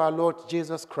gospel of our Lord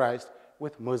Jesus Christ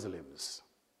with Muslims.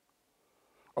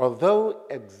 Although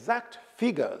exact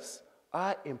figures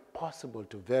are impossible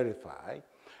to verify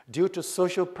due to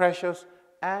social pressures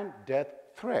and death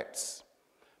threats,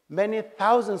 many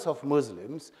thousands of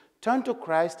Muslims turn to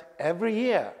Christ every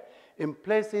year in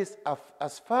places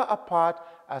as far apart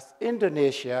as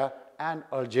Indonesia and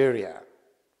Algeria.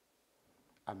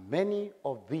 And many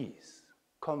of these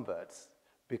converts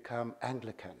become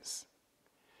Anglicans.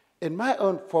 In my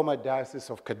own former diocese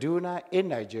of Kaduna in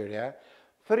Nigeria,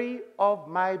 3 of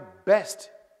my best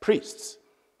priests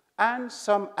and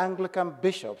some Anglican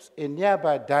bishops in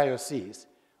nearby dioceses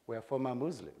were former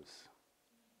Muslims.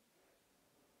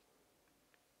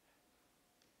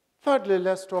 Thirdly,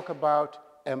 let's talk about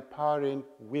empowering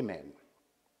women.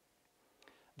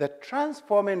 The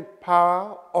transforming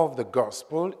power of the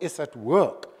gospel is at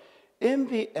work in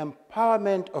the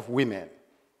empowerment of women,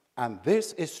 and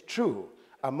this is true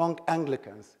among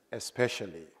Anglicans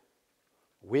especially.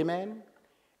 Women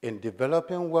in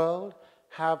developing world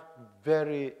have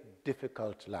very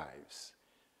difficult lives.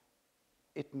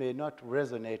 It may not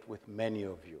resonate with many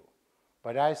of you,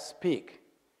 but I speak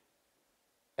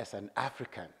as an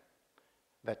African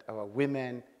that our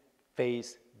women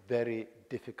face very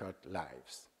difficult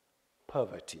lives.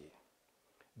 Poverty,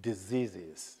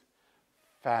 diseases,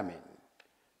 famine,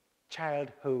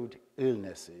 childhood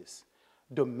illnesses,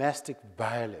 domestic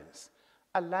violence,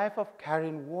 a life of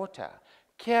carrying water,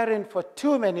 caring for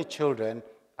too many children,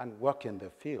 and work in the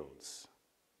fields.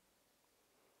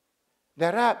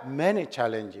 There are many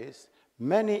challenges,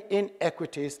 many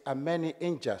inequities, and many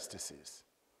injustices.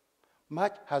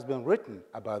 Much has been written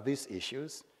about these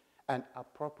issues, and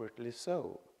appropriately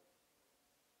so.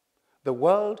 The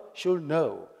world should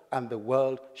know, and the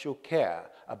world should care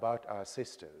about our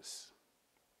sisters.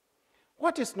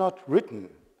 What is not written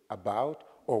about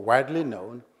or widely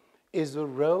known is the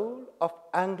role of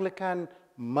Anglican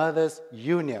Mothers'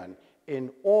 Union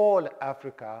in all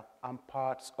Africa and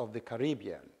parts of the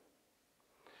Caribbean.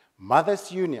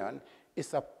 Mothers' Union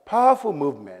is a powerful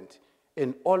movement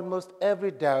in almost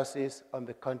every diocese on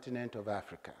the continent of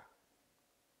Africa.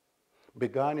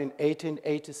 Begun in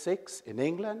 1886 in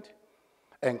England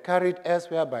and carried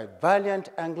elsewhere by valiant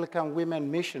Anglican women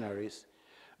missionaries,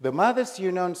 the Mothers'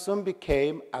 Union soon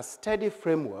became a steady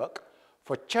framework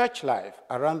for church life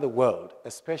around the world,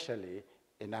 especially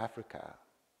in Africa.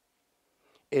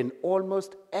 In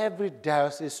almost every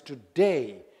diocese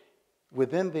today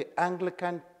within the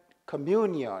Anglican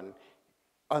Communion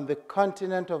on the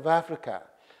continent of Africa,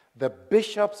 the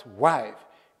bishop's wife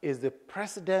is the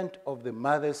president of the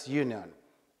Mothers' Union,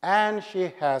 and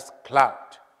she has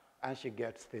clout, and she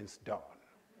gets things done.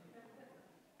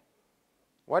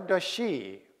 What does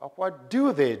she, or what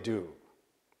do they do?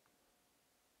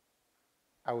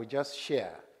 I will just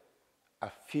share a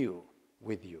few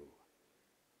with you.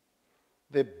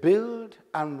 They build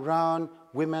and run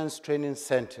women's training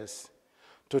centers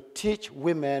to teach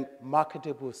women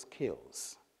marketable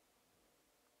skills.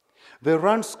 They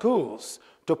run schools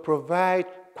to provide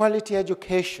quality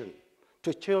education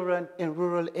to children in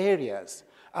rural areas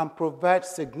and provide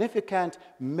significant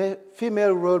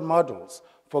female role models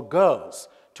for girls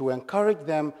to encourage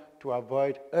them to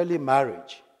avoid early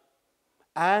marriage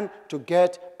and to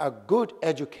get a good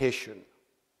education.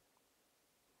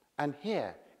 And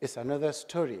here is another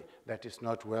story that is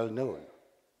not well known.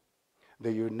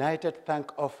 The United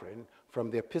Thank Offering from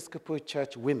the Episcopal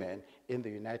Church women in the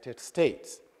United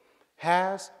States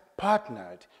has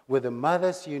partnered with the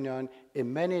Mothers' Union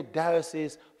in many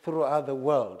dioceses throughout the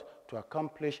world to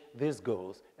accomplish these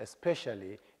goals,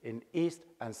 especially in East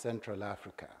and Central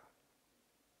Africa.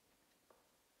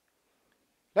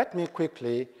 Let me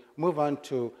quickly move on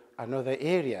to another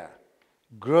area,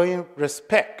 growing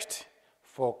respect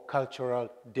for cultural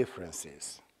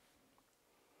differences.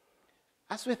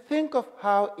 As we think of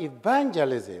how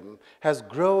evangelism has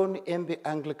grown in the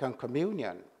Anglican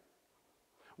Communion,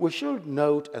 we should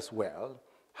note as well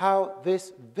how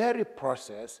this very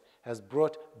process has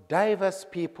brought diverse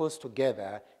peoples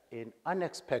together in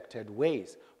unexpected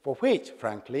ways, for which,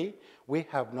 frankly, we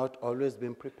have not always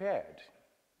been prepared.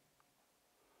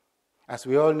 As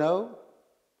we all know,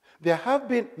 there have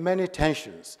been many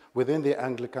tensions within the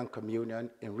Anglican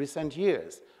Communion in recent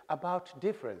years about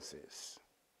differences.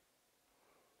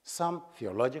 Some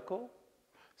theological,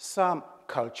 some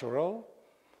cultural,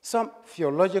 some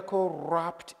theological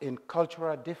wrapped in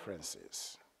cultural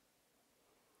differences.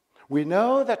 We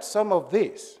know that some of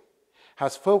this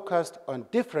has focused on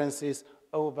differences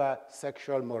over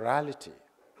sexual morality.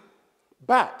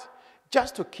 But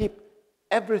just to keep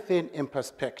everything in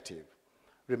perspective,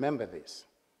 remember this.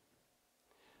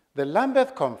 The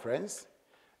Lambeth Conference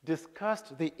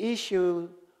discussed the issue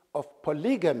of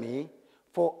polygamy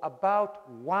for about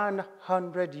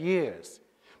 100 years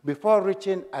before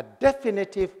reaching a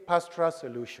definitive pastoral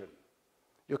solution.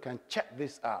 You can check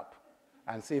this up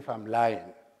and see if I'm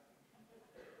lying.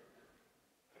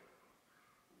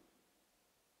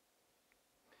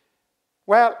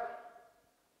 Well,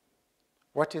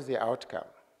 what is the outcome?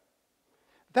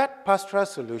 That pastoral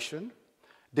solution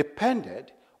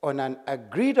depended on an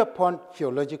agreed-upon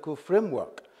theological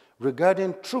framework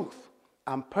regarding truth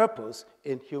and purpose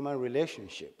in human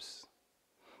relationships.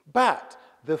 But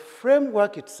the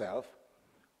framework itself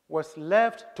was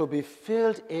left to be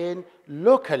filled in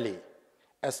locally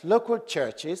as local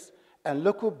churches and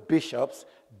local bishops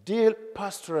deal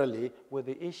pastorally with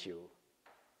the issue.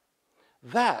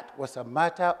 That was a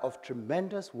matter of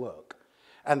tremendous work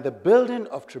and the building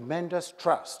of tremendous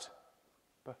trust.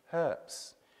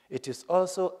 Perhaps it is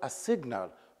also a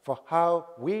signal for how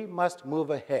we must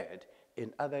move ahead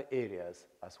in other areas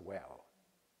as well.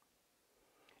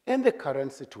 In the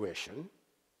current situation,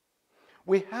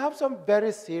 we have some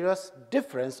very serious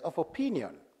difference of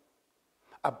opinion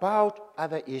about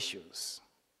other issues.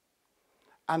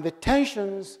 And the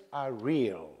tensions are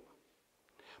real.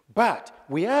 But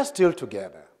we are still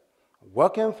together,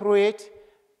 working through it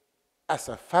as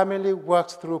a family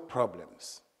works through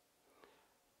problems.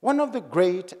 One of the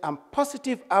great and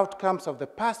positive outcomes of the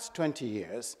past 20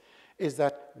 years is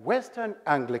that Western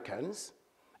Anglicans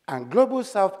and Global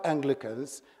South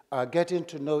Anglicans are getting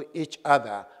to know each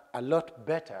other a lot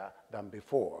better than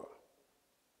before.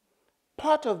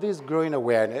 Part of this growing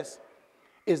awareness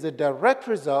is the direct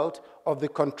result of the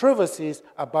controversies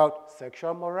about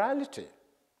sexual morality.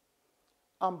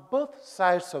 On both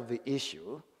sides of the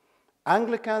issue,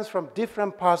 Anglicans from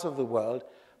different parts of the world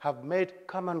have made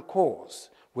common cause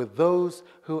with those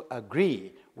who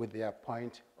agree with their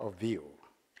point of view.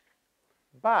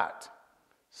 But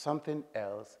something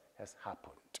else has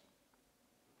happened.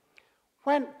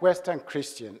 When Western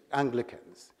Christian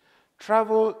Anglicans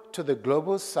travel to the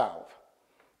Global South,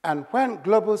 and when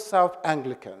Global South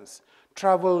Anglicans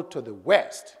travel to the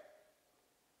West,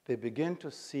 they begin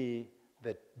to see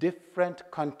the different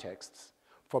contexts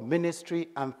for ministry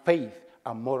and faith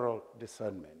and moral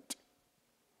discernment.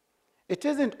 It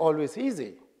isn't always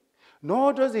easy,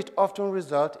 nor does it often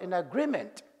result in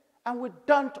agreement, and we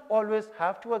don't always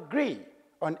have to agree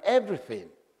on everything,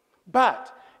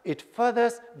 but it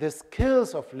furthers the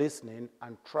skills of listening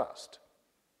and trust,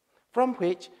 from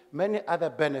which many other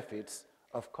benefits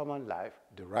of common life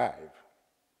derive.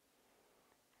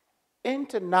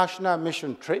 International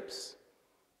mission trips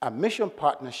and mission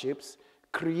partnerships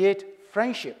create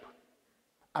friendship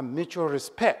and mutual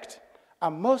respect,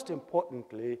 and most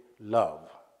importantly, love.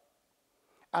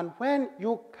 And when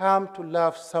you come to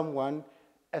love someone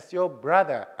as your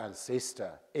brother and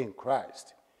sister in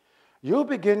Christ, you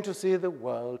begin to see the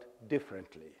world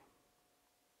differently.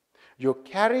 You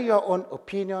carry your own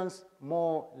opinions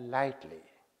more lightly.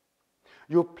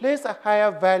 You place a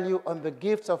higher value on the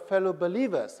gifts of fellow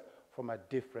believers from a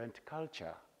different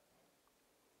culture.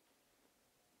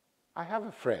 I have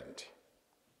a friend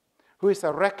who is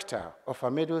a rector of a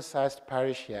middle-sized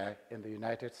parish here in the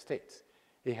United States.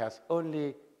 He has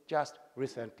only just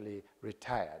recently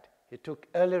retired. He took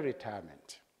early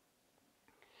retirement.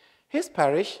 His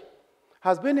parish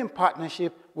has been in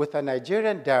partnership with a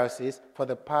Nigerian diocese for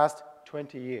the past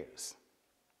 20 years.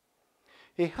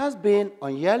 He has been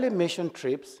on yearly mission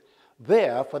trips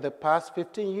there for the past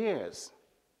 15 years.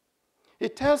 He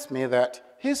tells me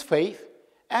that his faith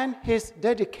and his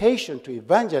dedication to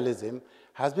evangelism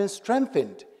has been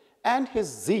strengthened and his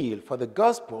zeal for the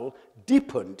gospel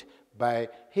deepened by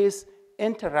his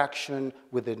interaction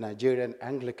with the Nigerian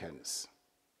Anglicans.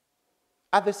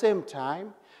 At the same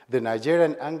time, the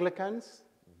Nigerian Anglicans,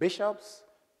 bishops,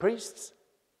 priests,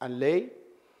 and lay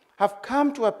have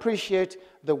come to appreciate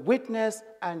the witness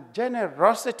and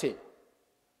generosity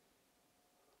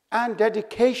and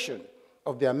dedication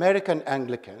of the American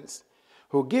Anglicans,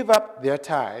 who give up their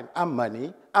time and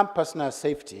money and personal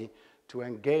safety to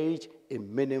engage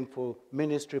in meaningful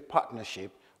ministry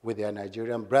partnership with their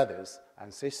Nigerian brothers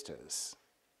and sisters.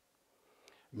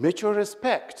 Mutual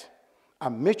respect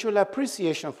and mutual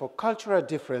appreciation for cultural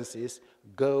differences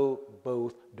go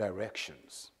both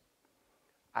directions.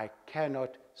 I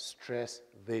cannot stress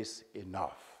this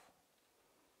enough.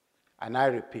 And I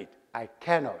repeat, I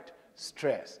cannot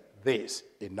stress this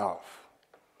enough.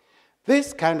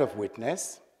 This kind of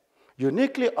witness,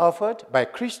 uniquely offered by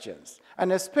Christians,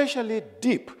 and especially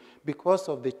deep because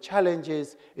of the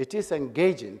challenges it is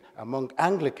engaging among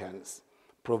Anglicans,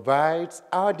 provides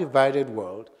our divided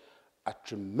world a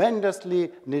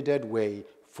tremendously needed way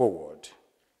forward.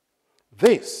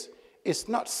 This is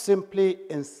not simply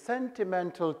in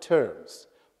sentimental terms,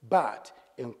 but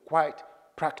in quite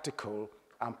practical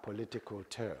and political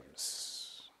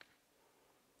terms.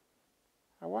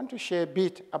 I want to share a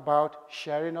bit about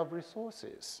sharing of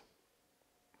resources.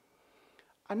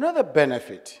 Another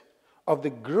benefit of the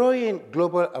growing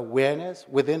global awareness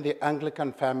within the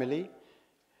Anglican family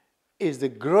is the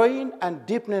growing and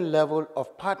deepening level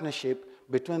of partnership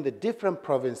between the different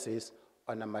provinces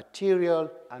on a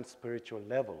material and spiritual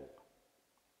level.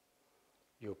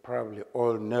 You probably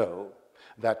all know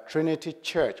that Trinity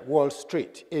Church, Wall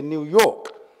Street in New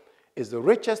York, is the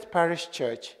richest parish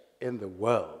church in the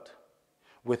world,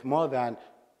 with more than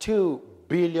 $2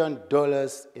 billion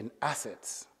in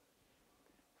assets.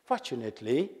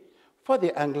 Fortunately, for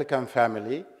the Anglican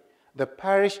family, the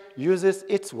parish uses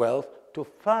its wealth to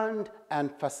fund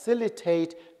and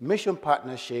facilitate mission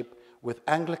partnership with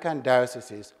Anglican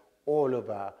dioceses all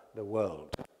over the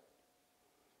world.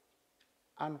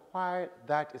 And while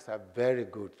that is a very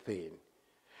good thing,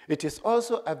 it is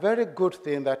also a very good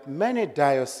thing that many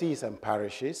dioceses and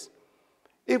parishes,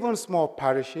 even small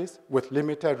parishes with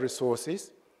limited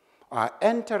resources, are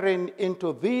entering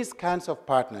into these kinds of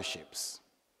partnerships.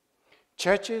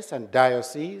 Churches and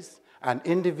dioceses and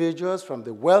individuals from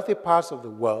the wealthy parts of the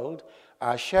world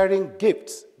are sharing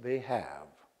gifts they have.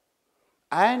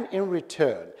 And in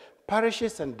return,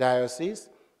 parishes and dioceses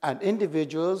and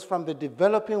individuals from the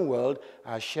developing world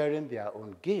are sharing their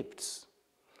own gifts,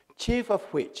 chief of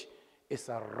which is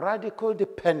a radical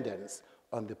dependence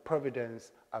on the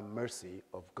providence and mercy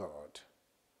of God.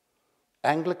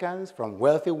 Anglicans from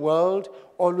wealthy world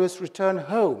always return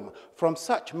home from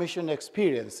such mission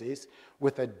experiences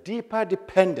with a deeper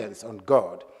dependence on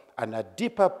God and a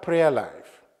deeper prayer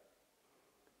life.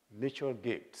 Mutual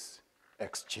gifts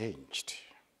exchanged.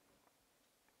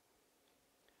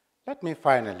 Let me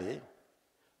finally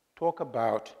talk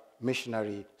about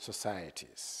missionary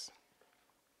societies.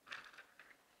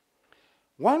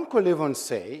 One could even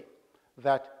say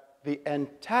that the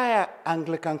entire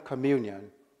Anglican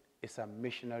communion is a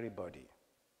missionary body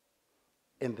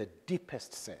in the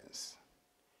deepest sense.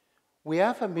 We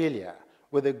are familiar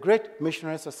with the great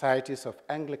missionary societies of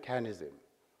Anglicanism,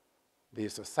 the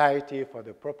Society for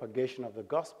the Propagation of the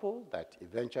Gospel that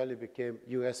eventually became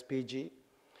USPG,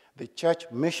 the Church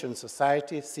Mission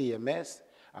Society, CMS,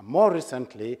 and more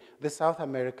recently, the South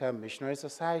American Missionary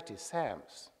Society,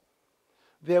 SAMS.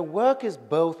 Their work is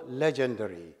both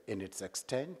legendary in its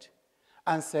extent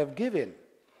and self-giving,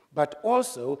 but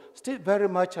also still very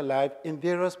much alive in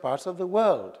various parts of the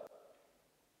world.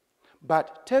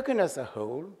 But taken as a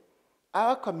whole,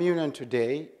 our communion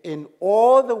today, in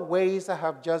all the ways I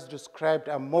have just described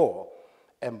and more,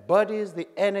 embodies the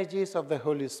energies of the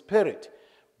Holy Spirit,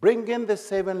 bringing the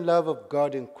saving love of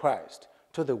God in Christ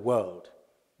to the world,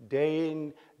 day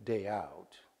in, day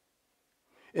out.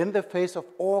 In the face of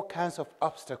all kinds of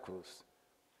obstacles,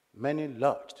 many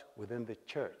lodged within the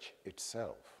church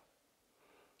itself.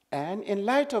 And in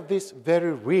light of this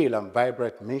very real and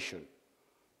vibrant mission,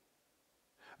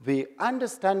 the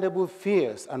understandable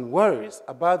fears and worries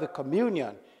about the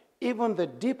communion, even the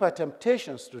deeper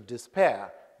temptations to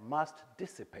despair, must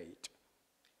dissipate.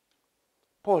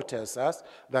 Paul tells us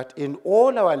that in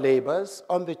all our labors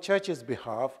on the church's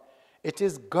behalf, it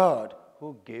is God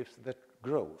who gives the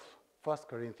growth. 1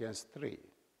 Corinthians 3.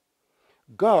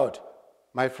 God,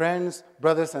 my friends,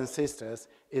 brothers and sisters,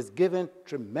 is giving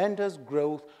tremendous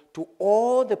growth to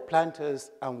all the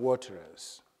planters and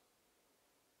waterers.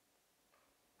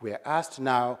 We are asked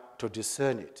now to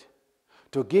discern it,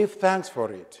 to give thanks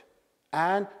for it,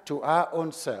 and to our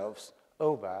own selves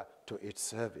over to its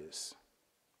service.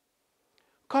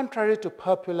 Contrary to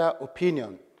popular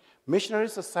opinion, missionary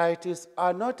societies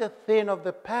are not a thing of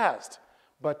the past,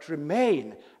 but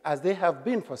remain, as they have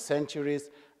been for centuries,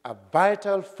 a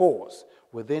vital force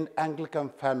within Anglican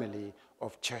family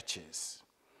of churches.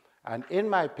 And in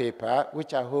my paper,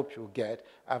 which I hope you'll get,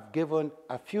 I've given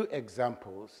a few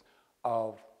examples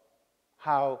of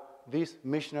how these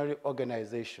missionary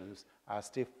organizations are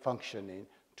still functioning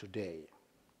today.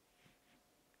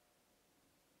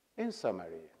 In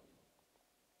summary,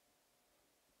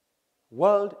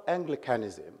 World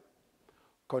Anglicanism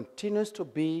continues to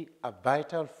be a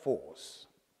vital force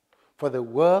for the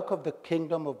work of the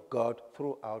kingdom of God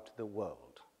throughout the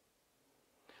world.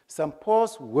 St.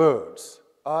 Paul's words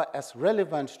are as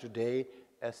relevant today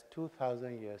as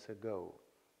 2,000 years ago.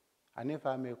 And if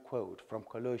I may quote from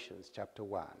Colossians chapter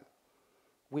 1,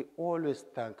 we always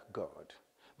thank God,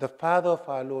 the Father of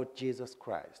our Lord Jesus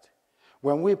Christ,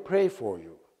 when we pray for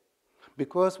you,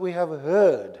 because we have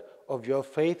heard of your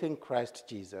faith in Christ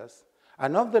Jesus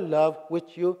and of the love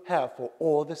which you have for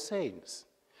all the saints,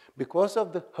 because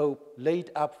of the hope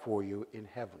laid up for you in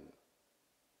heaven.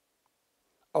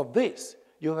 Of this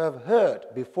you have heard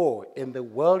before in the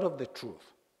word of the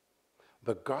truth,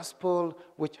 the gospel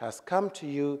which has come to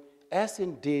you as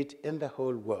indeed in the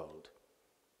whole world.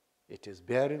 It is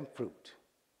bearing fruit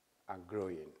and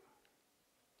growing.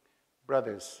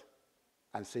 Brothers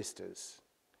and sisters,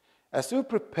 as you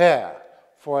prepare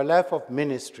for a life of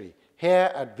ministry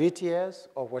here at VTS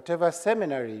or whatever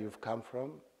seminary you've come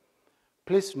from,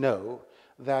 please know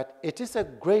that it is a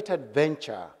great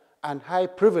adventure and high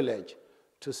privilege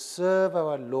to serve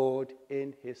our Lord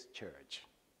in his church.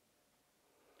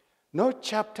 No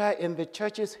chapter in the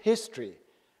church's history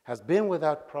has been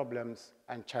without problems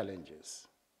and challenges.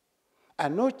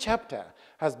 And no chapter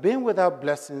has been without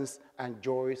blessings and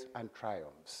joys and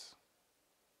triumphs.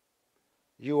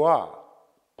 You are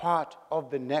part of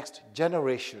the next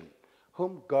generation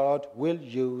whom God will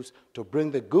use to bring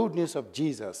the good news of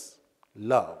Jesus,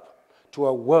 love, to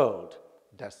a world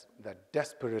that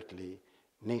desperately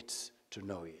needs to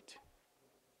know it.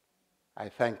 I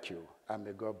thank you, and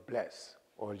may God bless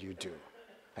all you do.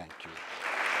 Thank you.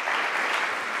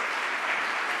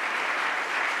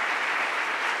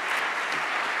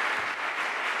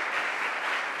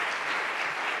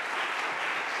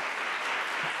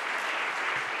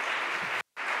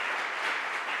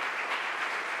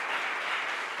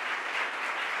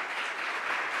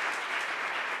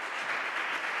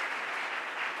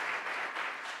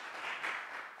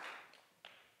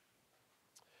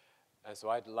 So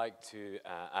I'd like to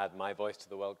add my voice to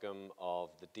the welcome of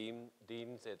the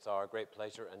deans. It's our great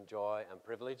pleasure and joy and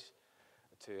privilege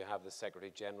to have the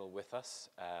Secretary General with us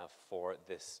for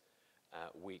this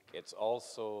week. It's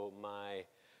also my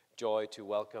joy to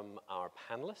welcome our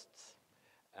panelists.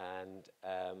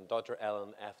 And Dr.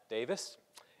 Ellen F. Davis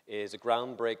is a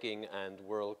groundbreaking and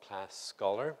world-class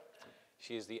scholar.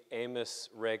 She is the Amos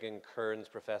Reagan Kearns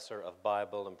Professor of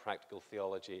Bible and Practical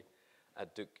Theology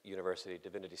at Duke University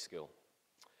Divinity School.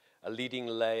 A leading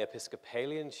lay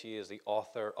Episcopalian, she is the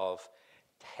author of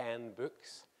 10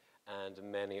 books and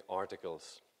many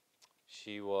articles.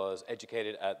 She was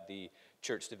educated at the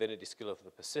Church Divinity School of the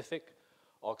Pacific,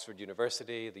 Oxford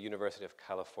University, the University of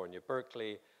California,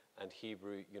 Berkeley, and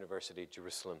Hebrew University,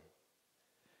 Jerusalem.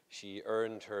 She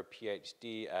earned her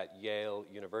PhD at Yale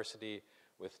University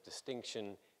with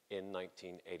distinction in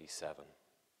 1987.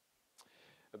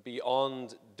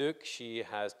 Beyond Duke, she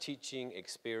has teaching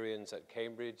experience at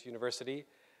Cambridge University,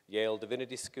 Yale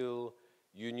Divinity School,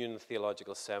 Union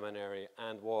Theological Seminary,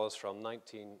 and was from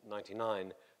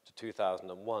 1999 to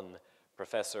 2001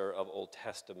 professor of Old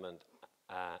Testament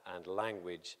and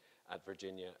language at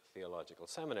Virginia Theological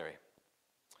Seminary.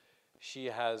 She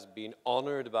has been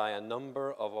honored by a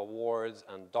number of awards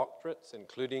and doctorates,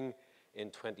 including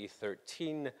in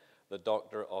 2013, the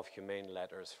Doctor of Humane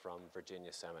Letters from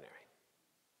Virginia Seminary.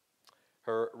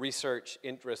 Her research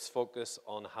interests focus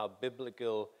on how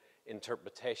biblical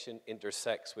interpretation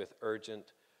intersects with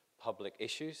urgent public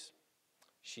issues.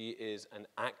 She is an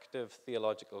active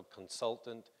theological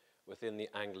consultant within the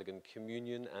Anglican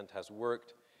Communion and has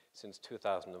worked since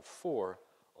 2004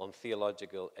 on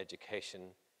theological education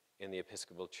in the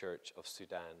Episcopal Church of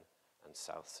Sudan and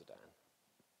South Sudan.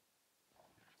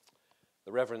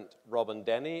 The Reverend Robin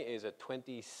Denny is a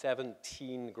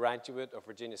 2017 graduate of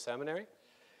Virginia Seminary.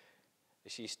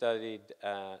 She studied,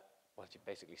 well, you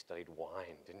basically studied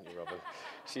wine, didn't you, Robin?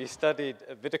 She studied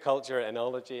viticulture and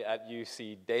enology at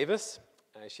UC Davis.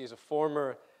 She's a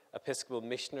former Episcopal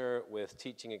missioner with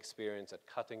teaching experience at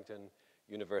Cuttington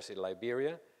University,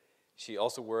 Liberia. She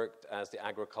also worked as the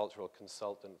agricultural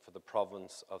consultant for the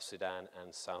province of Sudan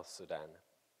and South Sudan.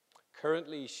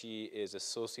 Currently, she is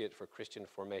Associate for Christian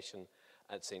Formation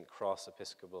at St. Cross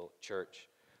Episcopal Church,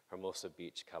 Hermosa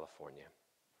Beach, California.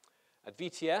 At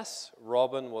VTS,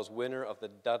 Robin was winner of the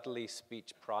Dudley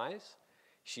Speech Prize.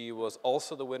 She was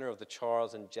also the winner of the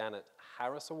Charles and Janet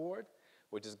Harris Award,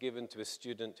 which is given to a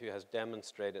student who has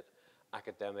demonstrated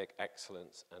academic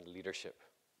excellence and leadership.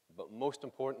 But most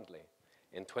importantly,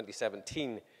 in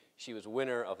 2017, she was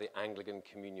winner of the Anglican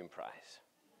Communion Prize.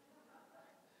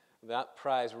 That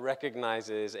prize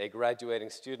recognizes a graduating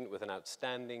student with an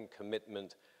outstanding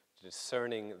commitment to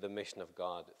discerning the mission of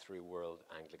God through world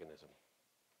Anglicanism.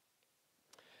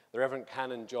 The Reverend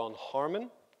Canon John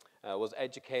Harmon was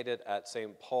educated at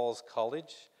St. Paul's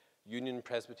College, Union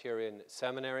Presbyterian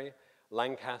Seminary,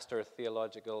 Lancaster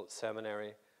Theological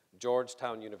Seminary,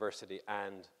 Georgetown University,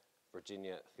 and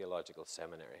Virginia Theological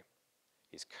Seminary.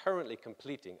 He's currently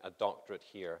completing a doctorate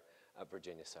here at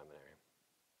Virginia Seminary.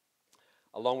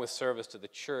 Along with service to the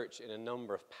church in a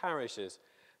number of parishes,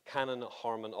 Canon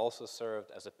Harmon also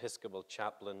served as Episcopal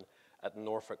chaplain at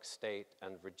Norfolk State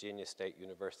and Virginia State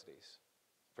Universities.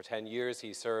 For 10 years,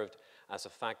 he served as a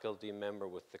faculty member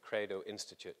with the Credo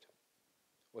Institute.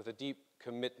 With a deep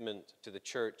commitment to the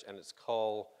church and its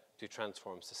call to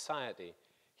transform society,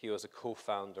 he was a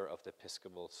co-founder of the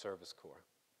Episcopal Service Corps.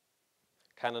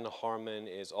 Canon Harmon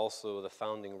is also the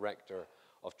founding rector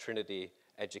of Trinity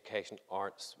Education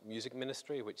Arts Music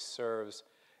Ministry, which serves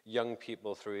young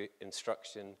people through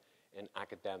instruction in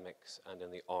academics and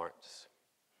in the arts.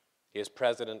 He is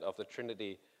president of the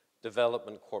Trinity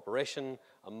Development Corporation,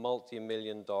 a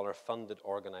multi-million-dollar funded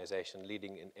organization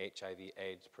leading in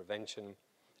HIV/AIDS prevention,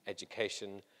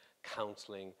 education,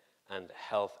 counseling, and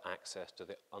health access to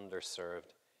the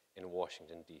underserved in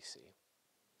Washington, D.C.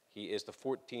 He is the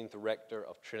 14th rector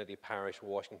of Trinity Parish,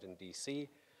 Washington, D.C.,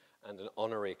 and an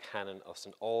honorary canon of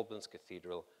St. Albans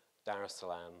Cathedral, Dar es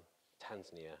Salaam,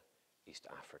 Tanzania, East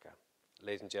Africa.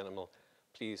 Ladies and gentlemen,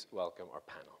 please welcome our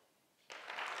panel.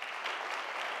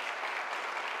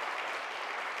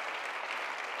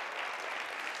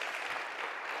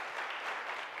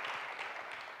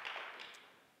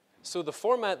 So the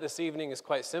format this evening is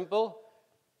quite simple.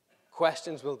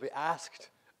 Questions will be asked,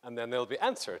 and then they'll be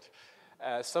answered.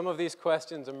 Some of these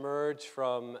questions emerge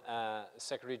from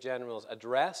Secretary General's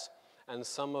address, and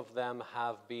some of them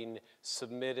have been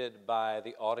submitted by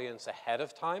the audience ahead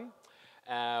of time.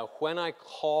 When I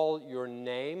call your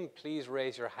name, please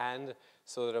raise your hand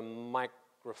so that a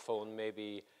microphone may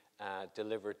be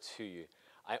delivered to you.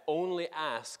 I only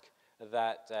ask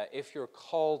that if you're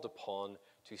called upon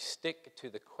to stick to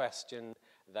the question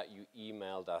that you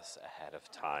emailed us ahead of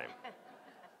time.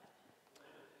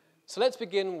 So let's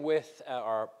begin with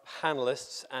our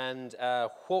panelists and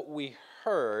what we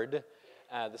heard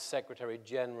the Secretary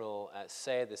General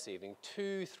say this evening.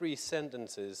 2-3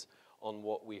 sentences on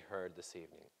what we heard this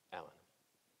evening. Ellen.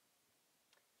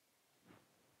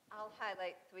 I'll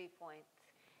highlight 3 points.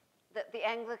 That the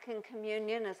Anglican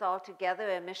Communion is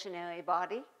altogether a missionary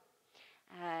body.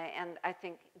 And I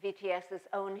think VTS's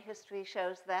own history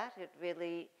shows that. It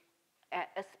really,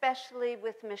 especially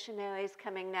with missionaries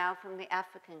coming now from the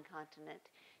African continent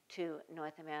to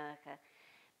North America.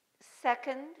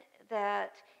 Second,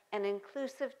 that an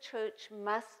inclusive church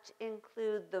must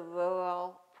include the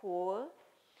rural poor.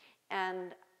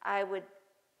 And I would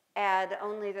add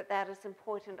only that that is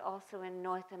important also in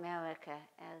North America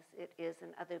as it is in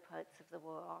other parts of the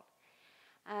world.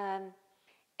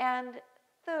 And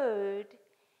third,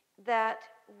 that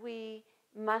we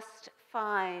must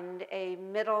find a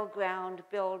middle ground,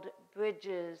 build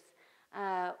bridges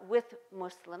with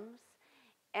Muslims.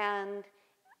 And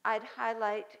I'd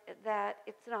highlight that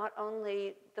it's not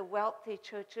only the wealthy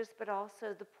churches, but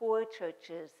also the poor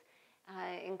churches,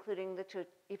 including the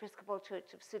Episcopal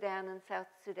Church of Sudan and South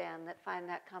Sudan, that find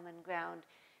that common ground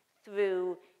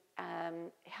through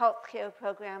healthcare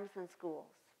programs and schools.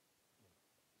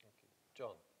 Thank you.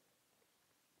 John.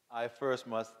 I first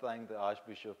must thank the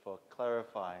Archbishop for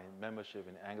clarifying membership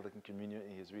in Anglican Communion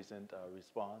in his recent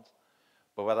response.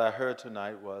 But what I heard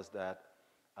tonight was that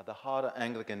at the heart of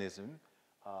Anglicanism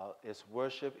is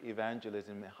worship,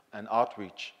 evangelism, and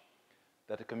outreach.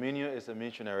 That the Communion is a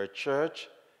missionary church,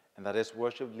 and that its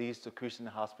worship leads to Christian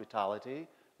hospitality,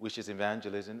 which is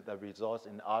evangelism that results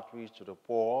in outreach to the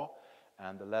poor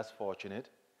and the less fortunate.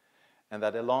 And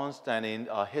that the long-standing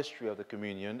history of the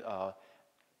Communion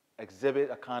exhibit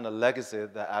a kind of legacy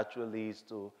that actually leads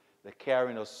to the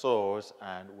caring of souls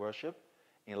and worship,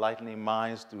 enlightening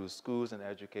minds through schools and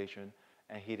education,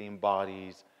 and healing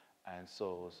bodies and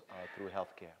souls through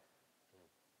healthcare.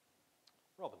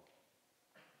 Robin.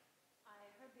 I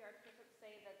heard the Archbishop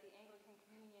say that the Anglican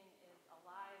Communion is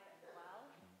alive and well,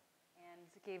 and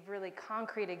gave really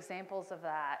concrete examples of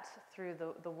that through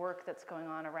the work that's going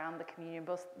on around the communion,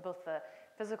 both the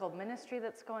physical ministry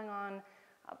that's going on,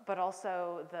 but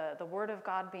also the Word of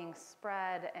God being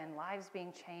spread and lives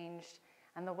being changed,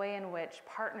 and the way in which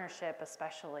partnership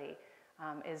especially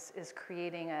is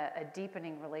creating a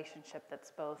deepening relationship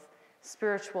that's both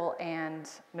spiritual and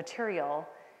material,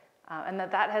 and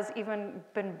that has even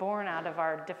been born out of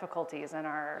our difficulties and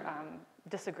our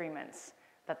disagreements,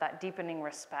 that deepening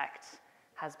respect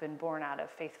has been born out of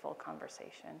faithful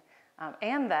conversation,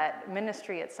 and that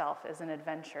ministry itself is an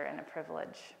adventure and a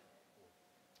privilege.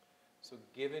 So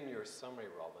given your summary,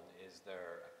 Robin, is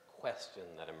there a question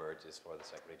that emerges for the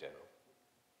Secretary General?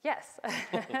 Yes.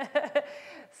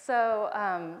 So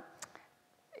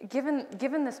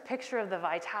given this picture of the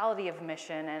vitality of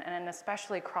mission and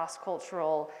especially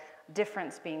cross-cultural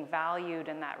difference being valued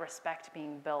and that respect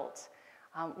being built,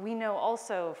 we know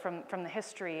also from the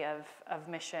history of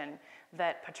mission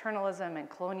that paternalism and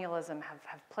colonialism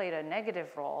have played a negative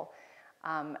role.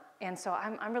 And so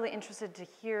I'm really interested to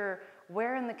hear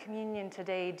where in the communion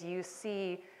today do you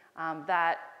see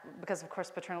that, because of course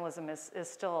paternalism is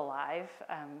still alive,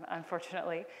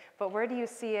 unfortunately, but where do you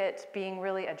see it being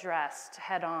really addressed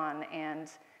head on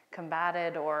and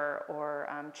combated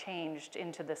or changed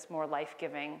into this more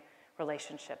life-giving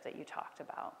relationship that you talked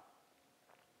about?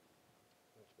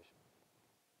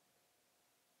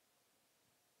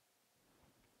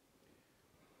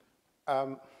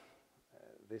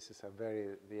 This is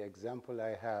the example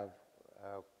I have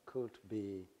could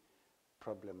be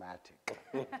problematic.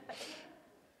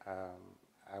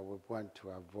 I would want to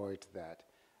avoid that.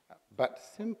 But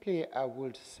simply I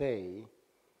would say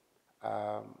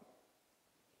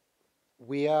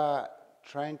we are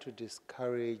trying to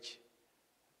discourage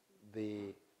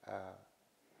the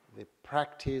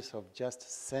practice of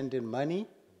just sending money,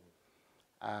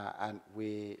 and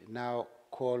we now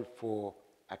call for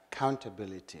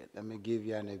accountability. Let me give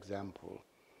you an example.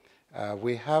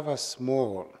 We have a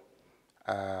small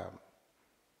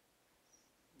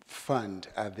fund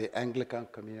at the Anglican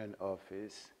Communion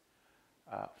Office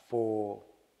for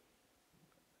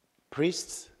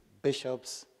priests,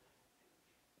 bishops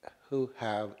who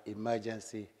have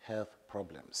emergency health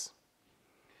problems.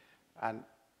 And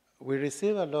we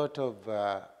receive a lot of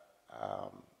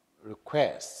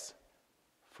requests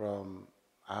from,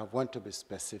 I want to be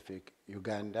specific,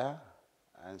 Uganda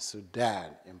and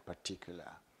Sudan in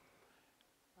particular.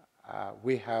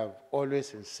 We have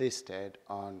always insisted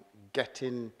on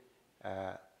getting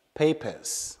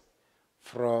papers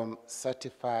from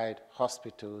certified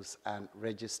hospitals and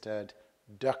registered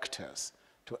doctors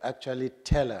to actually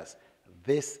tell us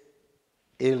this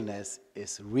illness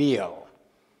is real.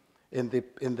 In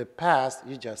the past,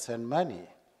 you just send money,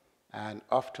 and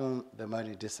often the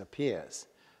money disappears.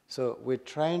 So we're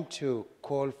trying to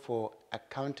call for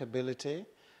accountability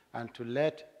and to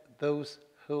let those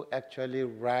who actually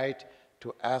write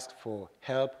to ask for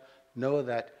help know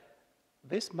that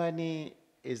this money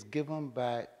is given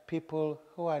by people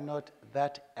who are not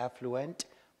that affluent,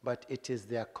 but it is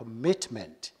their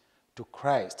commitment to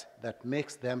Christ that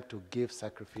makes them to give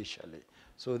sacrificially.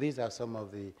 So these are some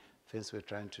of the things we're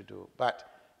trying to do. But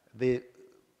the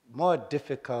more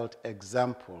difficult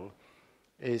example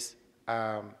is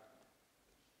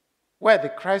where the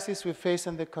crisis we face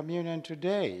in the communion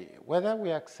today, whether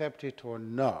we accept it or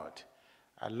not,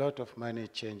 a lot of money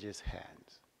changes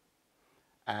hands.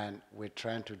 And we're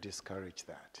trying to discourage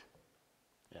that.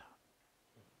 Yeah.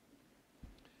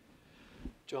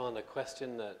 John, a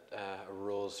question that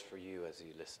arose for you as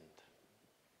you listened.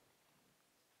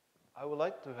 I would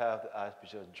like to have the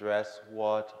Archbishop address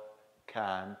what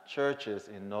can churches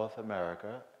in North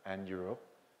America and Europe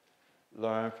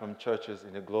learn from churches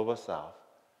in the global South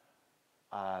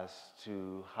as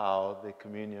to how the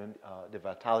communion, the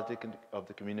vitality of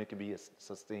the communion can be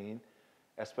sustained,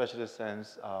 especially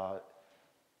since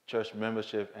church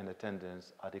membership and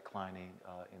attendance are declining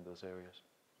in those areas.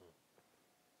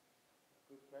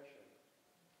 Good question.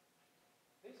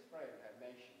 This friend I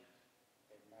mentioned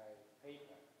in my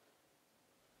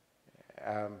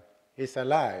paper, he's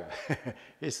alive.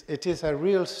 It is a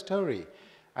real story.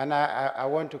 And I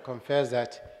want to confess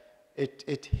that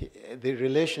the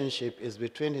relationship is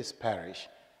between his parish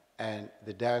and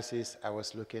the diocese I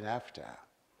was looking after.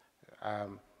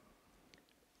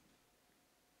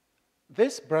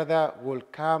 This brother will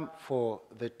come for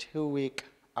the 2-week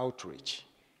outreach,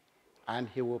 and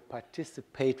he will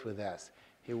participate with us.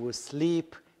 He will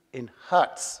sleep in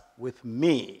huts with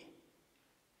me.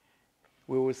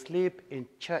 We will sleep in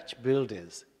church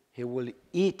buildings. He will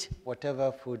eat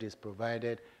whatever food is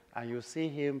provided, and you see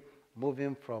him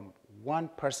moving from one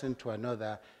person to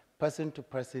another,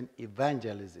 person-to-person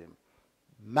evangelism,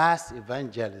 mass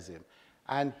evangelism.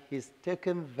 And he's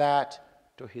taken that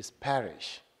to his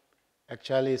parish.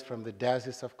 Actually, it's from the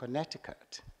Diocese of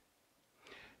Connecticut.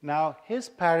 Now, his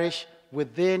parish,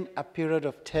 within a period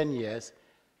of 10 years,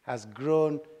 has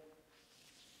grown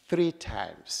 3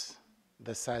 times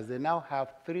the size. They now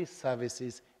have 3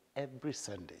 services every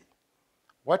Sunday.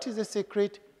 What is the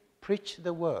secret? Preach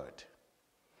the word.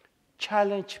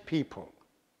 Challenge people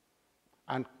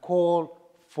and call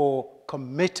for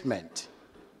commitment.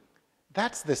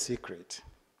 That's the secret.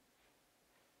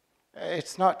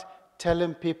 It's not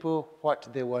telling people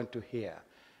what they want to hear.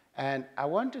 And I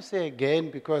want to say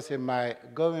again, because in my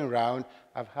going around,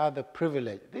 I've had the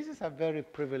privilege. This is a very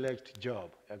privileged job,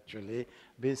 actually,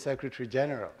 being Secretary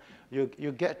General.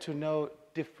 You get to know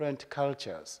different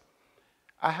cultures.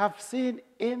 I have seen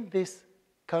in this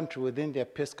country, within the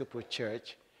Episcopal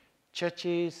Church,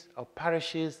 churches or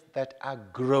parishes that are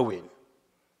growing.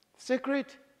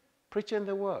 Secret, preaching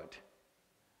the word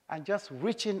and just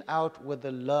reaching out with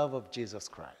the love of Jesus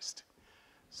Christ.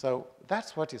 So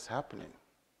that's what is happening.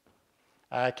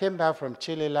 I came back from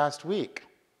Chile last week.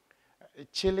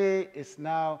 Chile is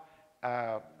now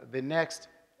the next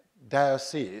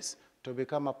diocese to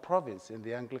become a province in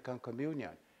the Anglican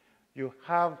Communion. You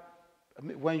have,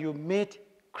 when you meet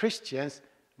Christians,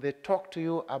 they talk to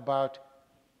you about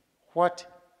what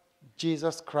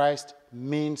Jesus Christ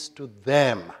means to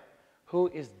them. Who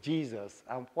is Jesus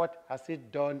and what has he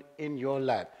done in your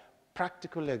life?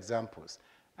 Practical examples.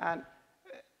 And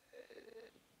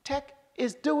tech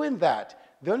is doing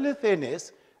that. The only thing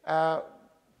is,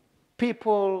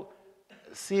 people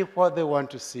see what they want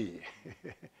to see.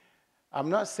 I'm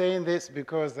not saying this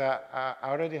because I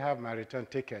already have my return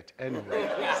ticket anyway.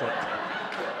 So,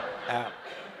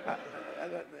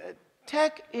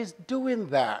 tech is doing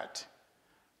that,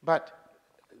 but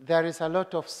there is a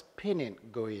lot of spinning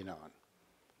going on.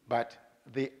 But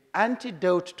the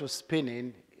antidote to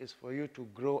spinning is for you to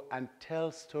grow and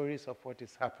tell stories of what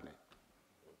is happening.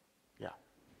 Yeah.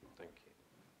 Thank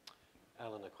you.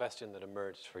 Alan, a question that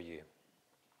emerged for you.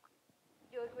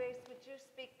 Your Grace, would you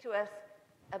speak to us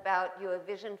about your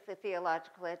vision for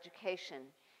theological education,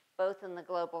 both in the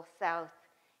global South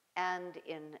and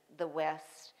in the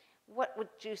West? What would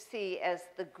you see as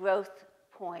the growth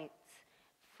points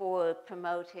for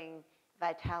promoting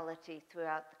vitality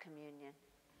throughout the communion?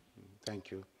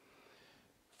 Thank you.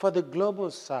 For the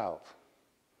global South,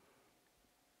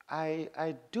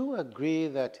 I do agree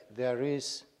that there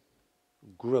is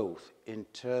growth in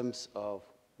terms of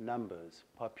numbers,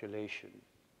 population.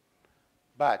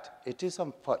 But it is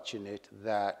unfortunate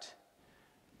that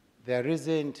there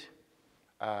isn't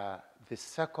the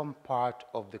second part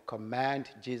of the command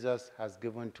Jesus has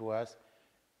given to us.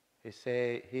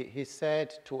 He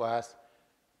said to us,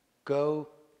 go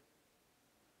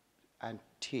and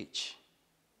teach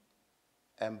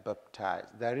and baptize.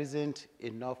 There isn't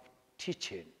enough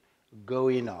teaching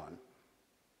going on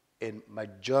in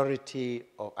majority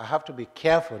of, I have to be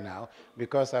careful now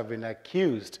because I've been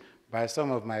accused by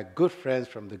some of my good friends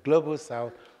from the global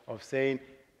south of saying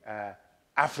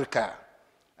Africa.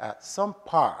 Some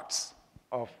parts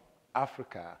of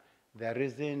Africa, there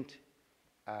isn't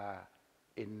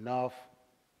enough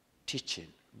teaching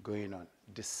going on,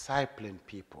 discipling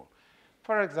people.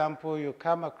 For example, you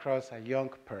come across a young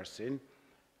person,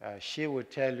 she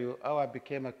would tell you, oh, I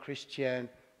became a Christian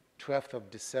 12th of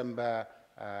December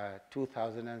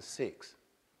 2006.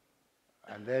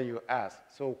 And then you ask,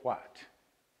 so what?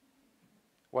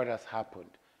 What has happened?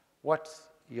 What's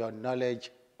your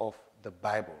knowledge of the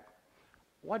Bible?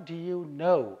 What do you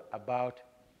know about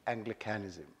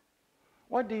Anglicanism?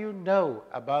 What do you know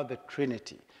about the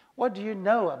Trinity? What do you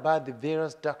know about the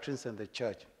various doctrines in the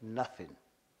church? Nothing.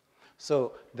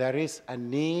 So there is a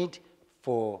need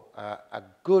for a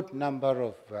good number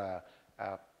of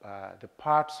the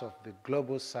parts of the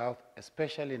global south,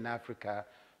 especially in Africa,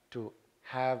 to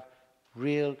have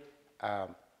real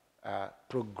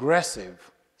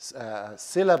progressive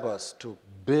syllabus to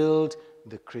build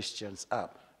the Christians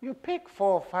up. You pick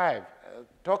 4 or 5.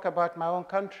 Talk about my own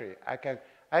country. I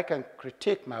can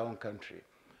critique my own country.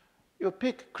 You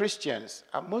pick Christians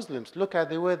and Muslims. Look at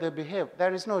the way they behave.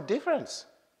 There is no difference.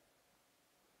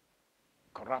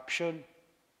 Corruption,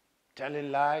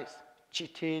 telling lies,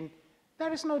 cheating.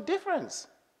 There is no difference.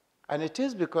 And it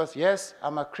is because, yes,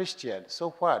 I'm a Christian.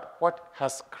 So what? What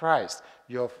has Christ,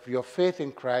 your faith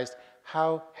in Christ,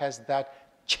 how has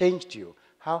that changed you?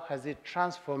 How has it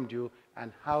transformed you?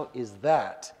 And how is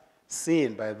that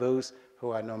seen by those who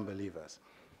are non-believers?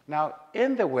 Now,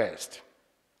 in the West,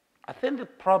 I think the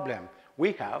problem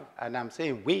we have, and I'm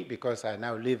saying we because I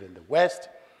now live in the West,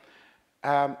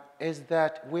 is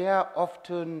that we are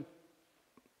often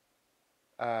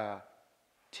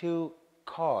too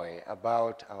coy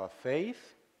about our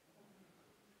faith.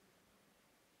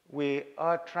 We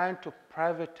are trying to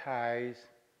privatize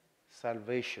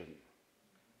salvation.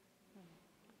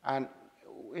 And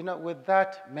with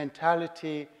that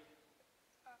mentality,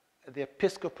 the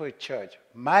Episcopal Church,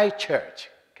 my church,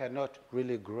 cannot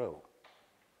really grow.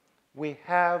 We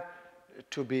have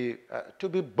to be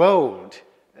bold.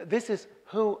 This is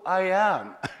who I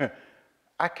am.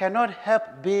 I cannot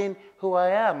help being who I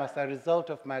am as a result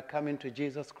of my coming to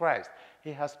Jesus Christ.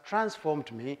 He has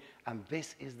transformed me, and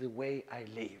this is the way I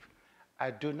live. I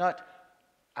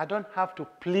don't have to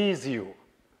please you.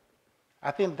 I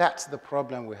think that's the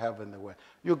problem we have in the world.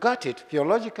 You got it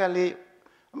theologically.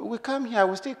 We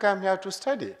still come here to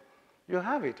study. You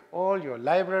have it. All your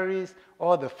libraries,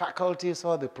 all the faculties,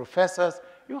 all the professors,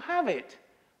 you have it.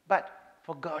 But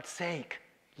for God's sake,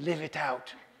 live it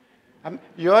out.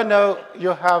 You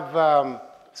have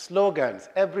slogans.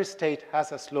 Every state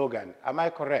has a slogan. Am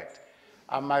I correct?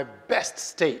 My best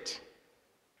state.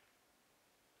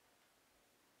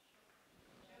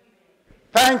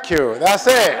 Thank you. That's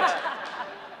it.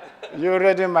 You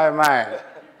read in my mind.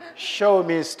 Show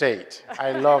me state.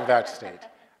 I love that state.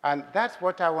 And that's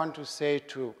what I want to say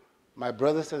to my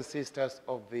brothers and sisters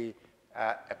of the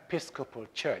Episcopal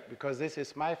Church, because this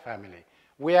is my family.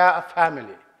 We are a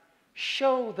family.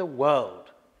 Show the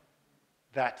world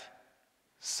that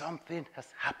something has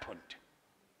happened.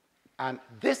 And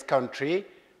this country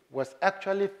was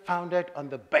actually founded on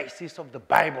the basis of the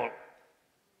Bible.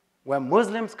 When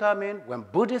Muslims come in, when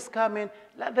Buddhists come in,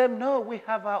 let them know we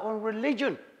have our own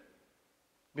religion.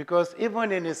 Because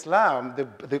even in Islam,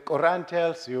 the Quran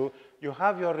tells you, you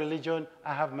have your religion,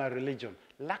 I have my religion.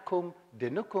 Lakum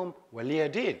dinukum waliya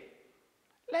din.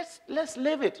 Let's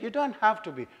live it. You don't have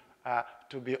to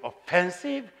be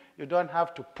offensive. You don't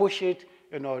have to push it,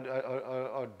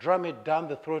 or drum it down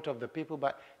the throat of the people,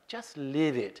 but just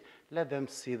live it. Let them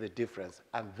see the difference,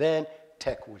 and then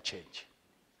tech will change.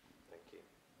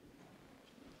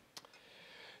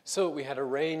 So we had a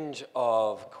range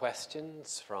of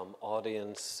questions from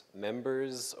audience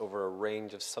members over a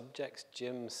range of subjects.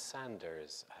 Jim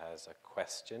Sanders has a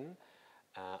question.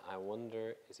 I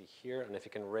wonder, is he here? And if he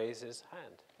can raise his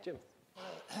hand. Jim.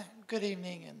 Good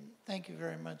evening, and thank you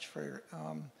very much for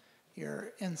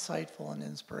your insightful and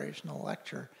inspirational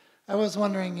lecture. I was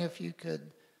wondering if you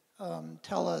could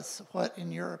tell us what,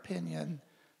 in your opinion,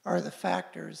 are the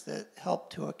factors that help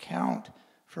to account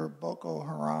for Boko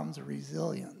Haram's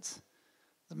resilience.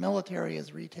 The military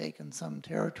has retaken some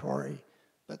territory,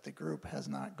 but the group has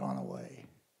not gone away.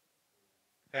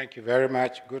 Thank you very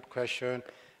much. Good question,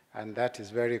 and that is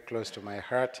very close to my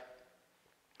heart.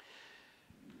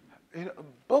 You know,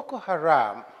 Boko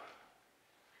Haram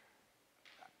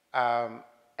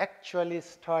actually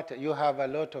started, you have a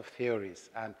lot of theories,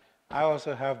 and I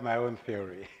also have my own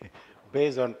theory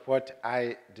based on what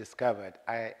I discovered.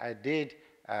 I did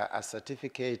a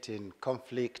certificate in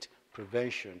conflict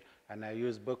prevention, and I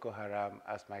used Boko Haram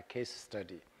as my case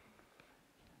study.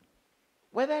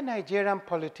 Whether Nigerian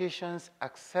politicians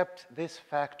accept this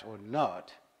fact or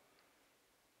not,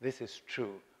 this is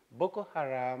true. Boko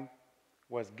Haram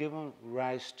was given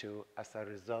rise to as a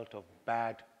result of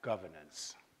bad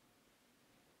governance,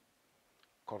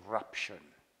 corruption,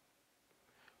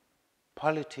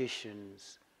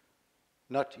 politicians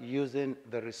not using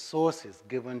the resources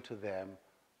given to them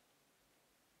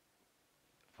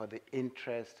for the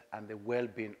interest and the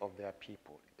well-being of their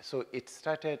people. So it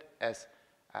started as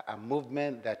a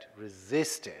movement that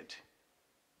resisted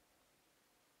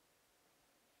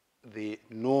the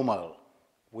normal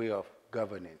way of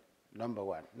governing, number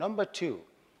one. Number two,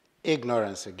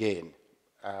 ignorance again.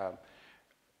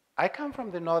 I come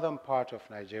from the northern part of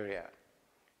Nigeria.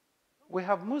 We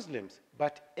have Muslims,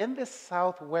 but in the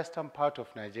southwestern part of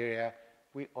Nigeria,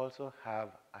 we also have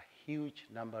a huge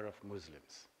number of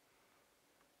Muslims.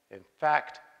 In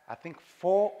fact, I think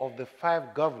 4 of the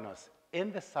 5 governors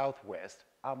in the southwest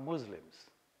are Muslims.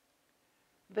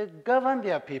 They govern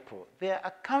their people. They are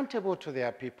accountable to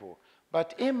their people.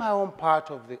 But in my own part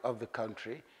of the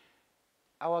country,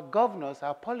 our governors,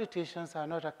 our politicians are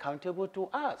not accountable to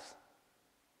us.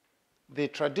 The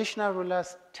traditional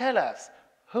rulers tell us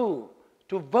who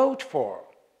to vote for.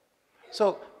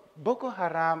 So Boko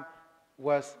Haram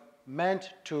was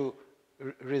meant to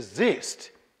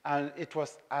resist, and it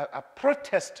was a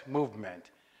protest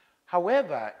movement.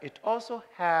 However, it also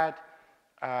had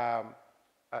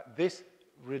this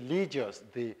religious,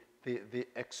 the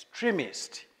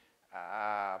extremist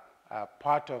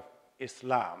part of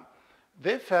Islam.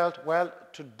 They felt, well,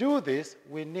 to do this,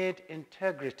 we need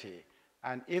integrity.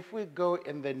 And if we go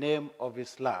in the name of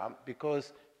Islam,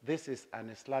 because this is an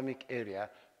Islamic area,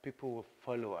 people will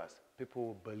follow us, people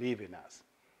will believe in us.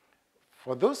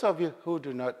 For those of you who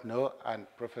do not know, and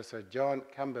Professor John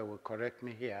Campbell will correct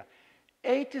me here,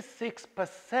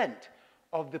 86%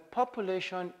 of the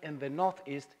population in the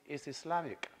Northeast is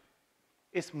Islamic.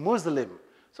 It's Muslim.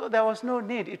 So there was no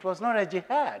need. It was not a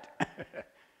jihad.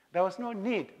 There was no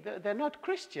need. They're not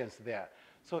Christians there.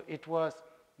 So it was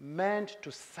meant to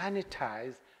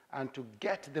sanitize and to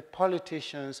get the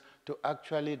politicians to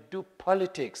actually do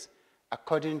politics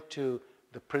according to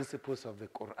the principles of the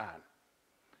Quran.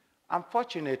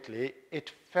 Unfortunately,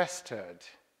 it festered.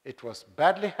 It was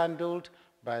badly handled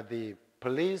by the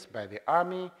police, by the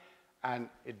army, and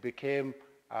it became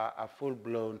a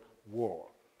full-blown war.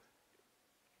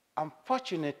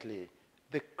 Unfortunately,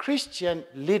 the Christian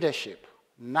leadership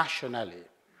nationally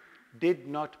did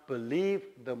not believe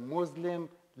the Muslim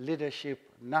leadership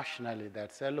nationally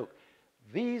that said, look,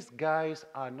 these guys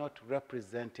are not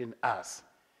representing us.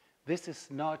 This is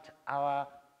not our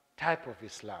type of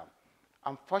Islam.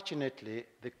 Unfortunately,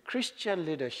 the Christian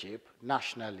leadership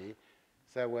nationally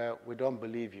said, well, we don't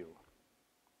believe you.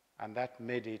 And that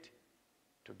made it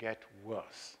to get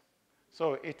worse.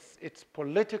 So it's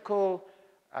political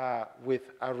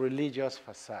with a religious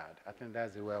facade. I think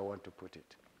that's the way I want to put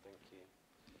it. Thank you.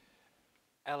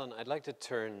 Ellen, I'd like to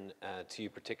turn to you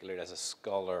particularly as a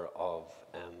scholar of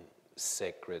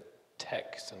sacred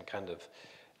text and kind of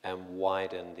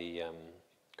widen the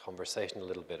conversation a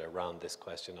little bit around this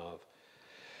question of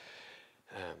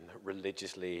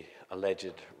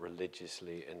alleged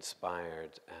religiously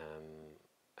inspired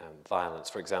violence.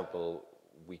 For example,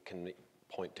 we can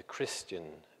point to Christian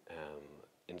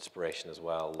inspiration as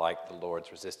well, like the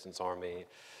Lord's Resistance Army.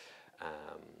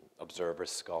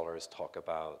 Observers, scholars talk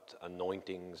about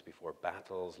anointings before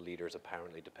battles, leaders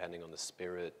apparently depending on the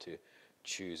Spirit to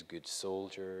choose good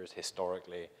soldiers.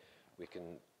 Historically, we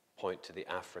can point to the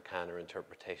Afrikaner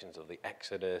interpretations of the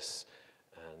Exodus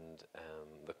and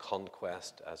the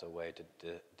conquest as a way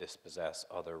to dispossess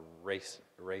other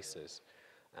races.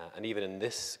 And even in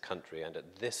this country and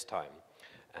at this time,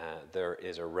 there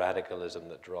is a radicalism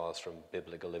that draws from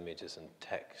biblical images and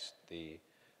text. The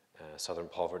Southern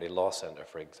Poverty Law Center,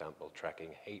 for example,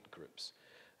 tracking hate groups,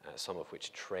 some of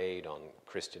which trade on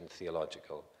Christian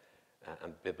theological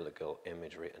and biblical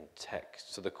imagery and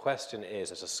text. So the question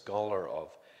is, as a scholar of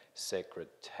sacred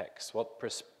texts, what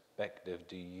perspective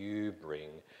do you bring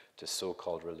to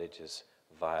so-called religious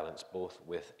violence, both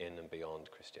within and beyond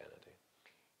Christianity?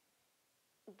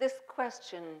 This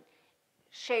question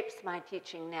shapes my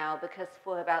teaching now because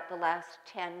for about the last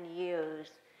 10 years,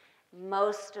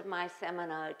 most of my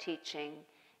seminar teaching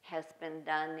has been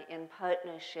done in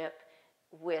partnership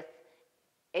with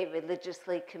a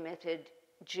religiously committed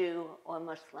Jew or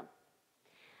Muslim.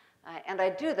 And I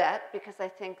do that because I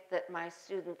think that my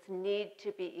students need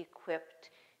to be equipped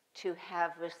to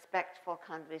have respectful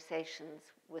conversations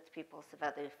with peoples of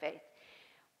other faith.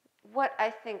 What I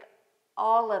think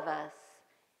all of us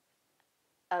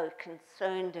are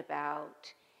concerned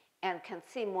about and can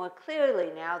see more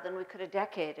clearly now than we could a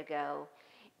decade ago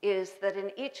is that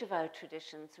in each of our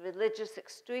traditions, religious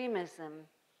extremism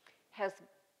has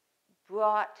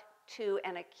brought to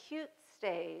an acute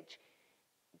stage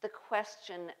the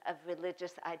question of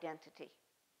religious identity.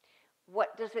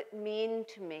 What does it mean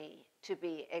to me to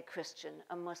be a Christian,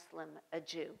 a Muslim, a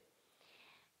Jew?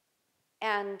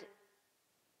 And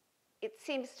it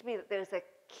seems to me that there's a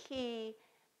key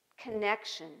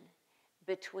connection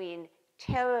between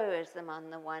terrorism on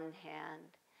the one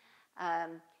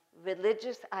hand,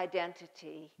 religious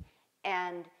identity,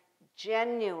 and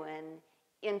genuine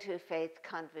interfaith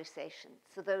conversation.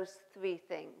 So those three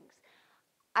things.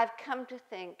 I've come to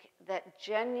think that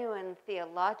genuine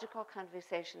theological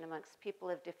conversation amongst people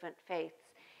of different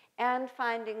faiths and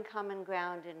finding common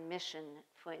ground in mission,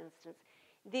 for instance,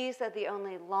 these are the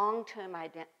only long-term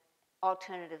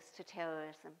alternatives to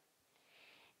terrorism.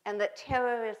 And that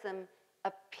terrorism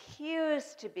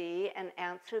appears to be an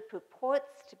answer,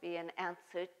 purports to be an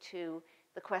answer to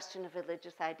the question of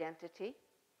religious identity,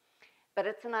 but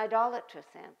it's an idolatrous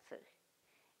answer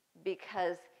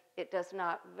because it does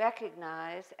not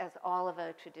recognize, as all of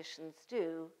our traditions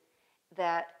do,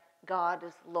 that God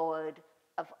is Lord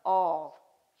of all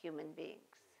human beings.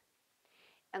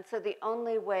 And so the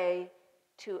only way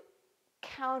to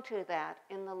counter that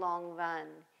in the long run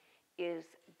is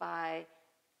by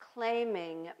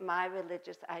claiming my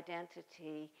religious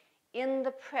identity in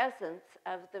the presence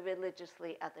of the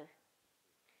religiously other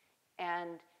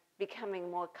and becoming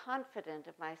more confident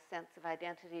of my sense of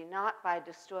identity, not by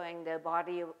destroying their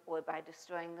body or by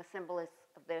destroying the symbols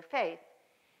of their faith,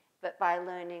 but by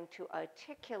learning to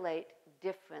articulate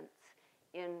difference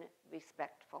in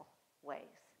respectful ways,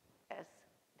 as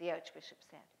the Archbishop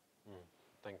said.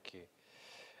 Thank you.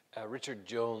 Richard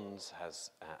Jones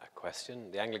has a question.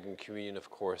 The Anglican Communion,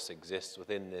 of course, exists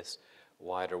within this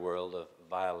wider world of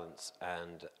violence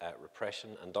and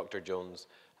repression, and Dr. Jones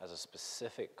has a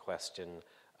specific question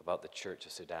about the Church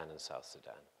of Sudan and South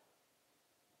Sudan.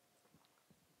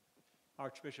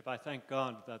 Archbishop, I thank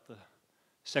God that the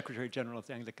Secretary General of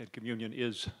the Anglican Communion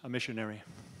is a missionary.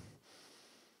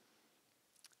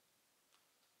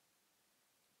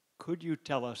 Could you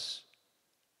tell us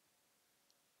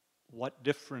what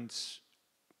difference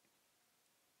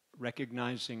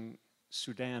recognizing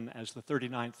Sudan as the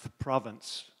 39th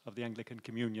province of the Anglican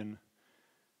Communion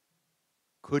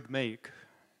could make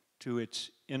to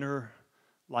its inner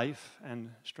life and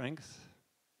strength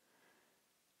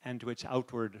and to its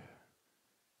outward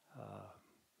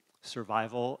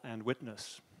survival and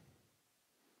witness?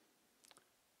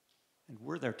 And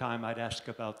were there time, I'd ask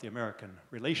about the American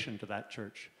relation to that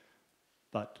church,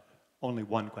 but only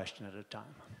one question at a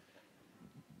time.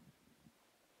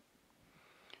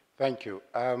 Thank you.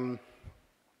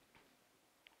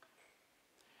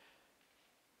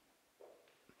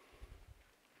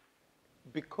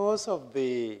 Because of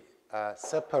the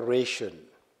separation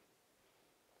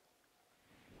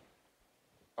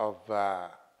of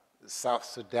South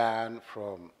Sudan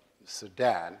from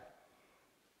Sudan,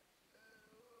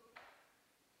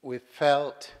 we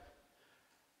felt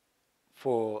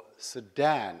for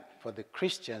Sudan, for the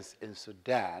Christians in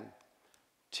Sudan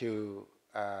to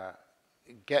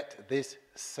get this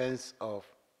sense of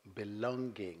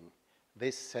belonging,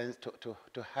 this sense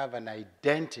to have an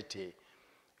identity.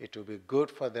 It would be good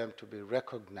for them to be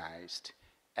recognized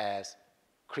as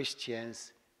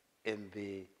Christians in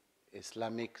the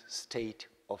Islamic State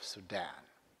of Sudan.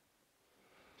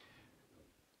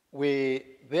 We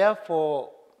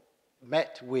therefore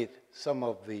met with some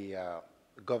of the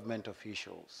government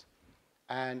officials,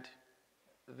 and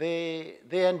they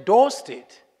endorsed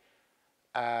it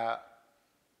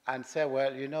and said,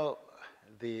 well, you know,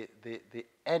 the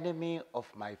enemy of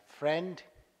my friend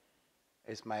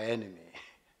is my enemy,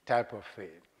 type of thing.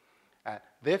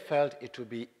 They felt it would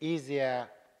be easier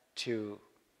to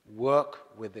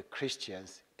work with the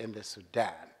Christians in the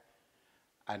Sudan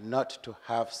and not to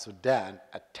have Sudan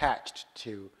attached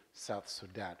to South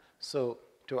Sudan. So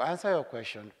to answer your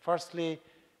question, firstly,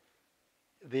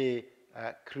 the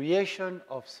creation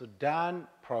of Sudan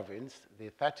province, the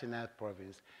 39th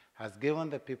province, has given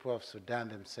the people of Sudan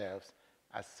themselves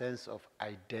a sense of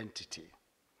identity.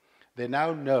 They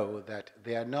now know that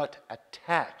they are not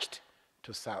attached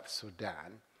to South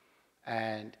Sudan.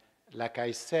 And like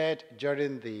I said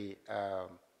during the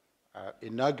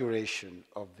inauguration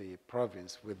of the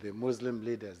province with the Muslim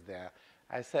leaders there,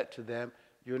 I said to them,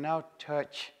 you now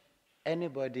touch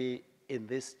anybody in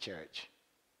this church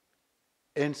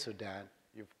in Sudan,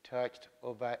 you've touched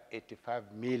over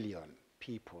 85 million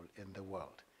people in the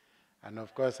world. And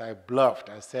of course, I bluffed.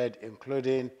 I said,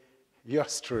 including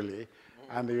yours truly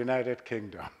and the United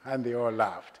Kingdom. And they all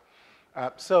laughed.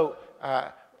 So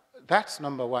that's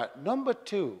number one. Number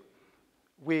two,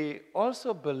 we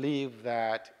also believe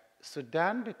that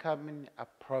Sudan becoming a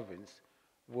province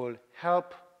will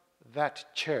help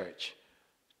that church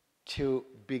to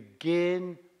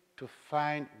begin to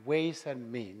find ways and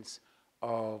means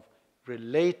of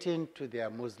relating to their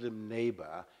Muslim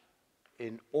neighbor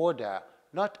in order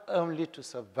not only to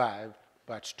survive,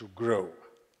 but to grow.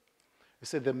 You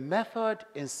see, the method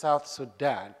in South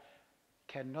Sudan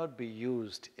cannot be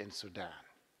used in Sudan.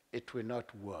 It will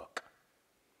not work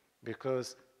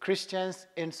because Christians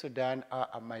in Sudan are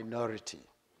a minority.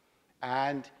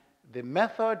 And the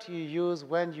method you use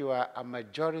when you are a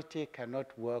majority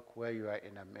cannot work where you are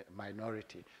in a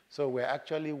minority. So we're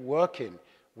actually working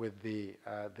with the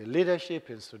leadership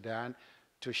in Sudan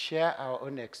to share our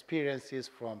own experiences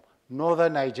from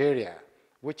northern Nigeria,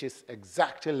 which is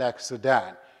exactly like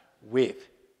Sudan, with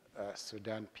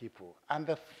Sudan people. And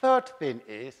the third thing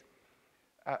is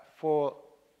for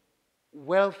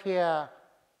wealthier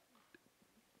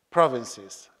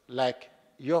provinces like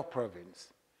your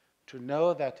province to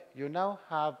know that you now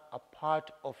have a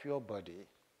part of your body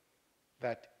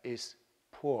that is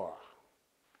poor.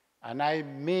 And I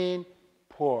mean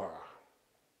poor.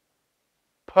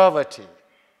 Poverty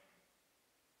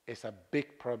is a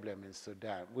big problem in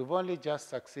Sudan. We've only just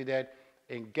succeeded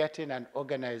in getting an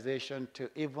organization to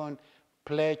even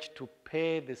pledge to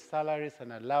pay the salaries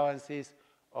and allowances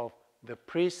of the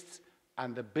priests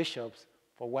and the bishops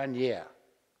for 1 year.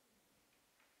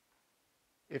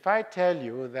 If I tell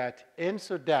you that in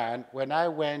Sudan, when I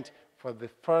went for the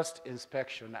first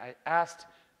inspection, I asked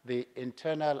the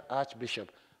internal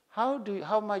archbishop, how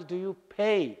much do you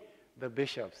pay the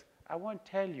bishops? I won't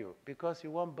tell you because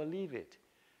you won't believe it.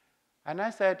 And I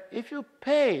said, if you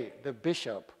pay the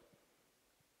bishop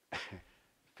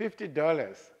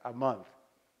 $50 a month,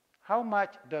 how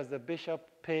much does the bishop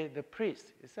pay the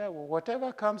priest? He said, well,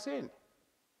 whatever comes in.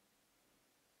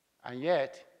 And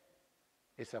yet,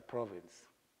 it's a province.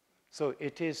 So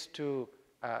it is to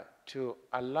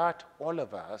alert all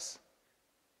of us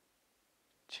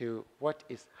to what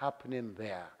is happening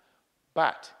there.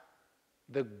 But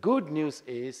the good news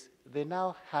is they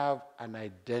now have an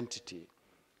identity.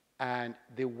 And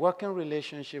the working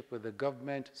relationship with the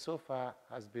government so far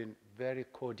has been very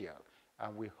cordial.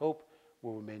 And we hope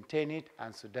we will maintain it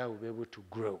and Sudan will be able to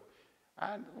grow.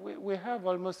 And we have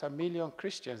almost 1 million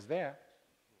Christians there.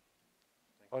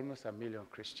 Almost 1 million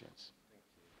Christians.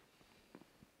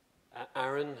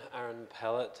 Aaron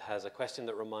Pellet has a question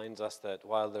that reminds us that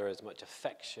while there is much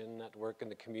affection at work in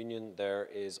the communion, there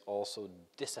is also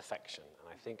disaffection.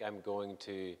 And I think I'm going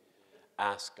to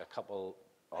ask a couple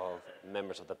of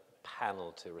members of the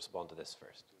panel to respond to this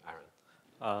first.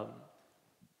 Aaron.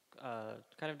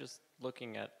 Kind of just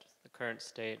looking at the current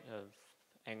state of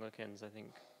Anglicans, I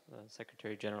think the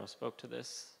Secretary General spoke to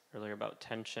this earlier about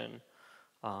tension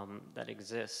that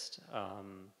exists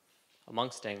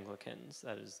amongst Anglicans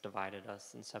that has divided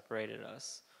us and separated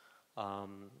us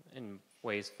in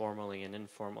ways formally and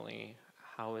informally.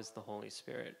 How is the Holy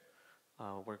Spirit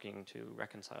working to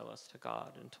reconcile us to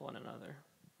God and to one another?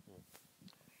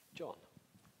 John.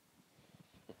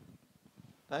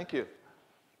 Thank you.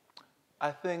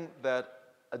 I think that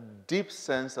a deep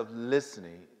sense of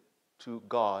listening to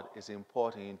God is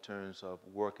important in terms of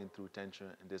working through tension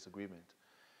and disagreement.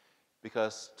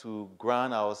 Because to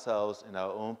ground ourselves in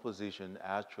our own position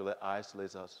actually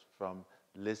isolates us from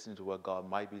listening to what God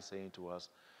might be saying to us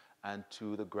and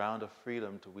to the ground of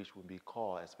freedom to which we'll be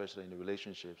called, especially in the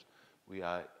relationships we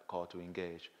are called to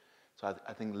engage. So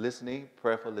I think listening,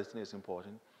 prayerful listening is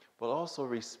important, but also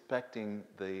respecting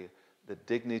the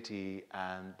dignity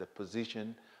and the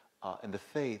position and the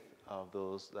faith of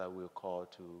those that we're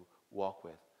called to walk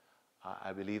with.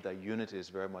 I believe that unity is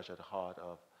very much at the heart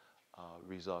of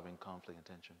resolving conflict and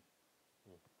tension.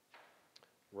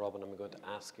 Robin, I'm going to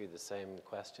ask you the same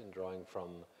question, drawing from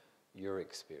your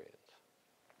experience.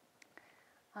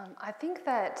 I think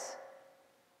that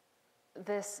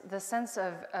the sense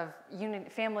of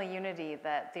family unity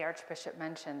that the Archbishop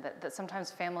mentioned, that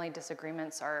sometimes family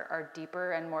disagreements are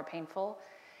deeper and more painful,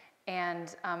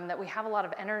 and that we have a lot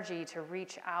of energy to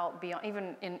reach out beyond,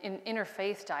 even in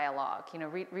interfaith dialogue,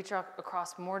 reach out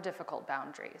across more difficult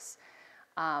boundaries,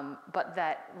 but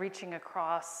that reaching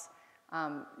across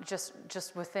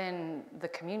just within the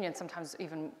communion, sometimes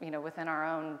even within our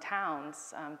own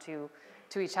towns, to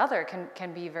each other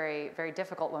can be very, very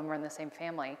difficult when we're in the same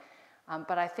family.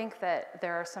 But I think that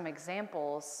there are some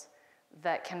examples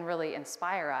that can really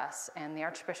inspire us, and the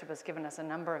Archbishop has given us a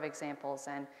number of examples.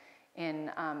 And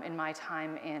in my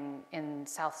time in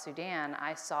South Sudan,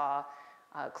 I saw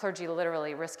clergy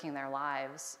literally risking their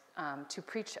lives to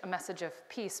preach a message of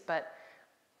peace. But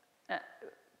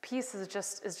peace is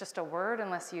just a word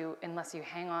unless you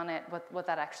hang on it what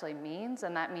that actually means,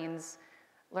 and that means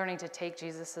learning to take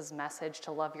Jesus's message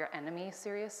to love your enemy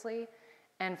seriously.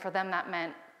 And for them, that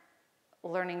meant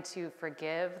learning to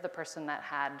forgive the person that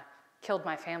had killed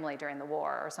my family during the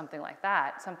war, or something like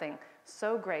that, something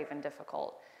so grave and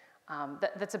difficult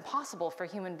that's impossible for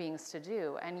human beings to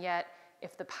do. And yet,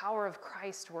 if the power of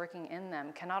Christ working in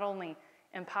them can not only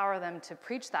empower them to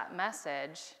preach that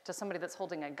message to somebody that's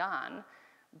holding a gun,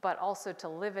 but also to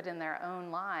live it in their own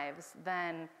lives,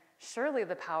 then surely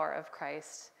the power of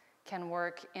Christ can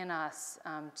work in us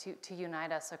to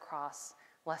unite us across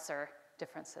lesser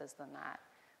differences than that.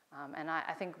 And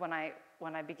I think when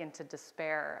I begin to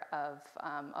despair of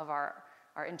our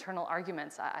internal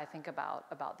arguments, I think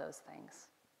about those things.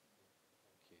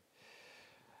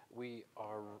 We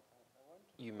are,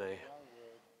 you may.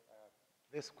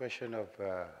 This question of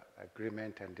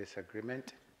agreement and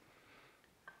disagreement,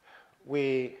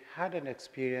 we had an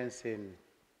experience in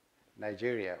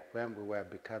Nigeria when we were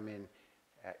becoming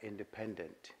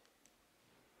independent.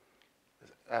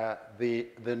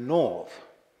 The North,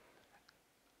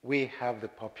 we have the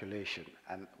population,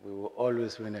 and we will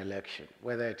always win election,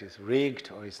 whether it is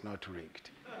rigged or it's not rigged.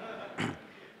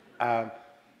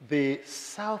 The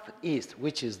Southeast,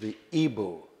 which is the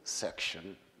Igbo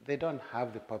section, they don't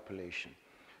have the population.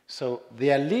 So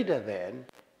their leader then,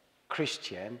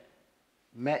 Christian,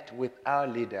 met with our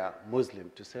leader,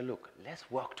 Muslim, to say, look,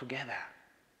 let's work together.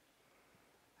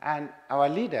 And our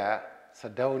leader,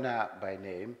 Sardauna by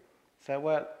name, said,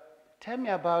 well, tell me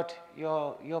about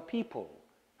your people.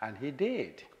 And he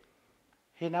did.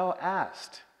 He now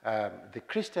asked, the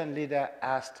Christian leader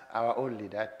asked our own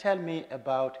leader, tell me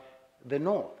about the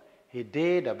North. He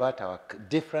did, about our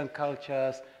different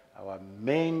cultures, our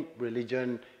main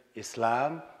religion,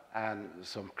 Islam, and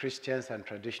some Christians and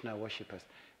traditional worshippers.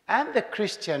 And the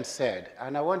Christian said,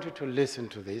 and I want you to listen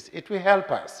to this, it will help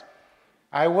us.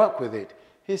 I work with it.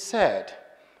 He said,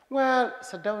 well,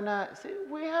 Sardauna,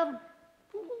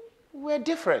 we're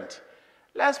different.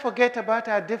 Let's forget about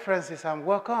our differences and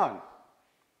work on.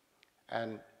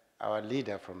 And our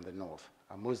leader from the North,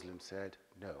 a Muslim, said,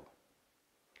 no.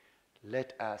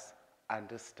 Let us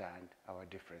understand our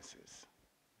differences.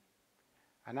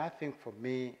 And I think for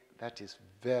me, that is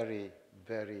very,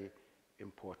 very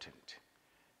important.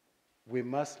 We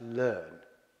must learn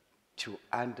to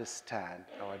understand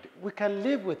we can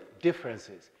live with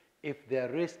differences if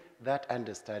there is that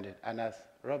understanding. And as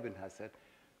Robin has said,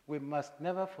 we must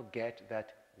never forget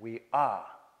that we are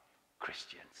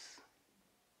Christians.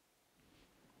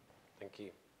 Thank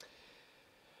you.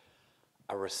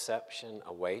 A reception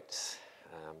awaits.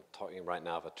 I'm talking right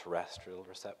now of a terrestrial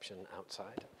reception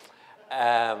outside.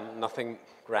 Nothing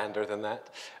grander than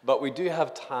that. But we do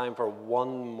have time for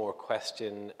one more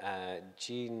question.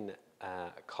 Jean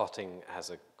Cotting has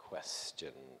a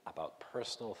question about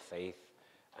personal faith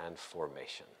and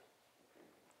formation.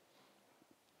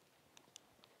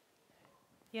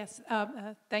 Yes,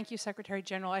 thank you, Secretary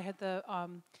General. I had the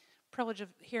privilege of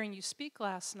hearing you speak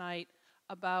last night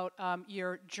about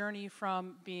your journey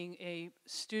from being a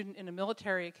student in a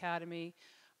military academy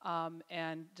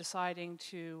and deciding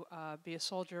to be a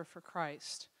soldier for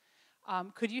Christ.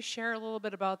 Could you share a little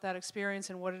bit about that experience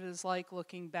and what it is like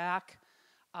looking back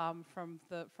from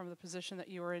the position that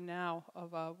you are in now,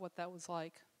 of what that was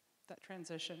like, that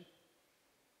transition?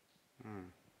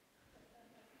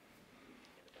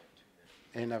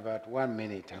 In about 1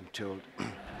 minute, I'm told.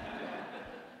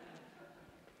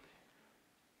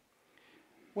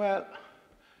 Well,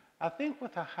 I think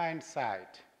with a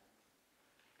hindsight,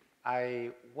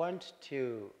 I want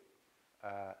to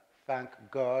thank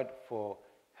God for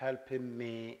helping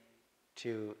me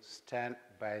to stand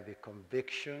by the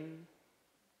conviction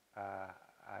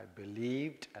I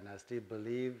believed, and I still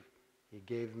believe He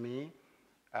gave me,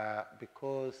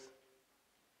 because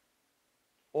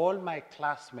all my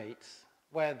classmates,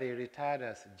 where they retired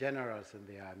as generals in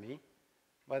the army,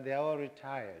 but they are all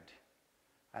retired,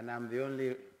 and I'm the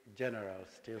only general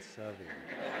still serving.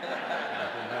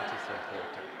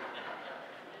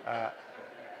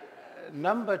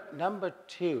 Number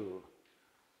two,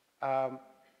 I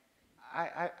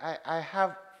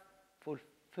have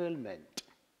fulfillment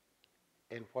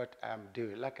in what I'm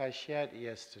doing. Like I shared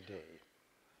yesterday,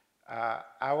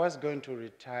 I was going to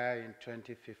retire in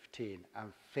 2015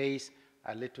 and face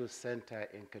a little center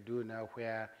in Kaduna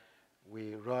where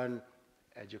we run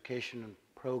educational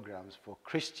programs for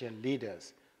Christian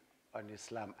leaders on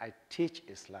Islam. I teach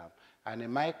Islam. And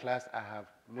in my class, I have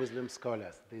Muslim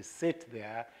scholars. They sit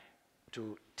there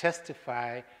to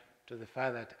testify to the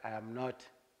fact that I am not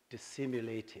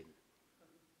dissimulating.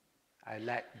 I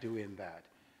like doing that.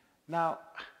 Now,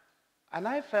 and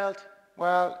I felt,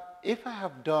 well, if I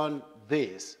have done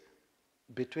this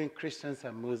between Christians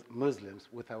and Muslims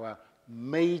with our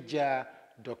major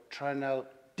doctrinal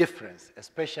difference,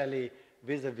 especially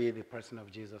vis-a-vis the person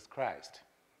of Jesus Christ,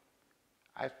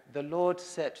 the Lord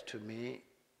said to me,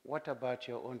 what about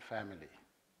your own family?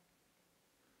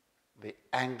 The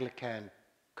Anglican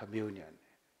communion.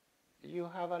 You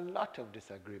have a lot of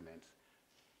disagreements.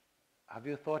 Have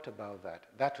you thought about that?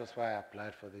 That was why I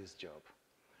applied for this job.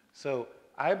 So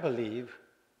I believe,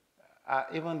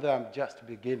 even though I'm just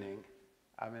beginning,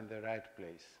 I'm in the right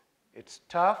place. It's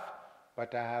tough,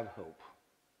 but I have hope.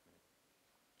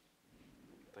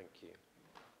 Thank you.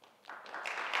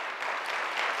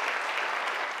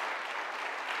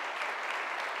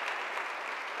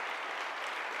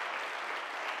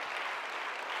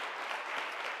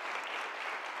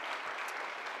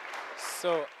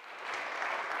 So,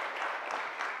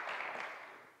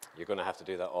 you're going to have to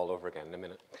do that all over again in a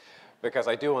minute. Because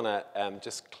I do want to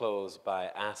just close by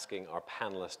asking our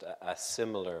panelists a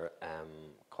similar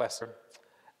question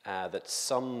that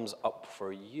sums up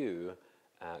for you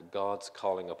God's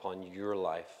calling upon your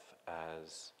life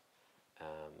as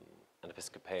an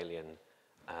Episcopalian,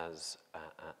 as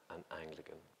an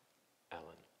Anglican.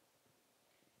 Ellen.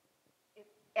 It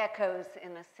echoes,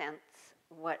 in a sense,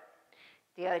 what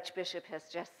the Archbishop has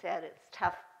just said. It's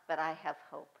tough, but I have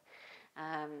hope.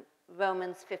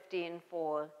 Romans 15:4,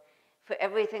 for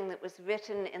everything that was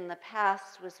written in the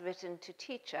past was written to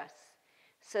teach us,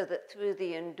 so that through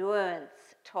the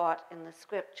endurance taught in the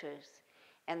Scriptures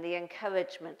and the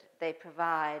encouragement they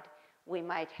provide, we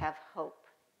might have hope.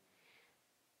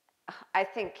 I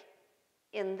think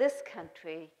in this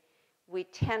country, we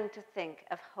tend to think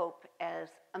of hope as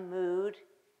a mood,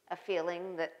 a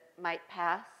feeling that might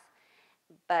pass.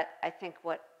 But I think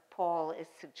what Paul is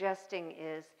suggesting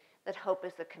is that hope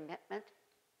is a commitment,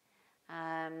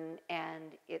 and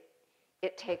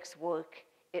it takes work,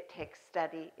 it takes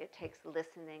study, it takes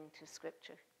listening to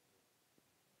Scripture.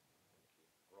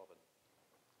 Robin.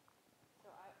 So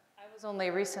I was only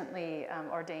recently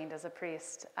ordained as a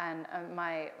priest, and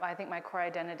I think my core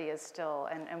identity is still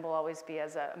and will always be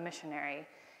as a missionary,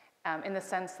 in the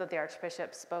sense that the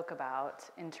Archbishop spoke about,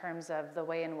 in terms of the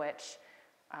way in which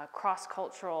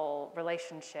cross-cultural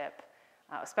relationship,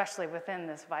 especially within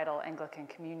this vital Anglican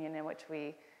communion in which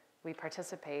we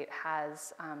participate,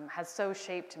 has so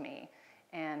shaped me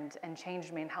and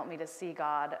changed me and helped me to see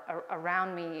God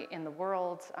around me in the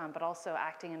world, but also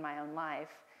acting in my own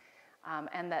life.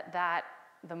 And that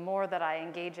the more that I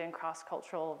engage in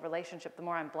cross-cultural relationship, the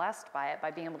more I'm blessed by it, by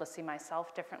being able to see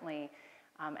myself differently,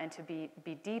 and to be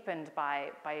deepened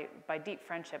by deep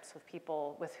friendships with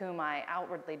people with whom I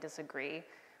outwardly disagree,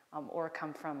 or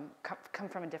come from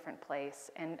a different place.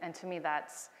 And to me,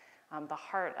 that's the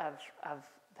heart of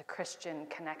the Christian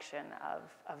connection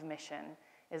of mission,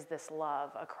 is this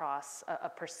love across a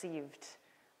perceived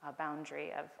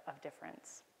boundary of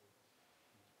difference.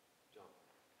 John.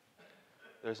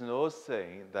 There's an old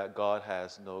saying that God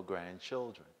has no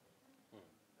grandchildren,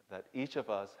 that each of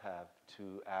us have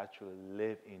to actually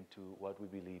live into what we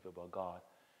believe about God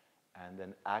and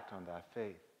then act on that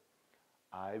faith.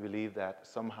 I believe that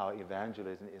somehow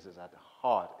evangelism is at the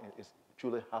heart, it's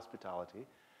truly hospitality,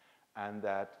 and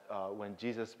that when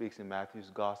Jesus speaks in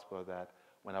Matthew's gospel that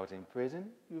when I was in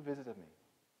prison, you visited me.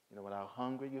 When I was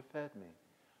hungry, you fed me.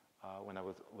 When I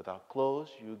was without clothes,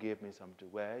 you gave me something to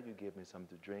wear, you gave me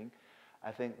something to drink.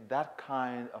 I think that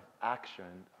kind of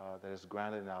action that is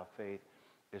grounded in our faith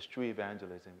is true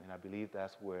evangelism, and I believe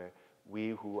that's where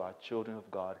we who are children of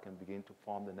God can begin to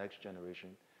form the next generation.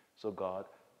 So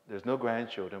there's no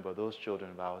grandchildren, but those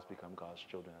children of ours become God's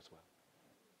children as well.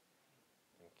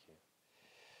 Thank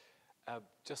you.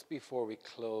 Just before we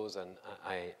close and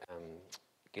I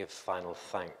give final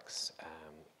thanks,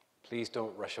 please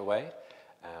don't rush away.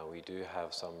 We do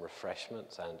have some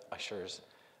refreshments and ushers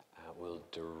will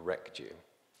direct you.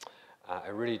 I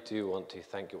really do want to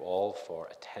thank you all for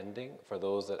attending, for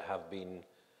those that have been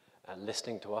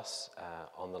listening to us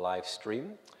on the live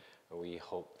stream. We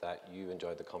hope that you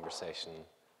enjoyed the conversation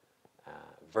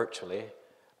virtually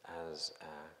as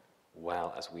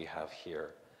well as we have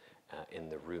here in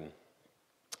the room.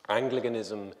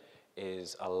 Anglicanism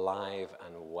is alive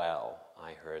and well,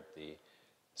 I heard the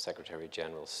Secretary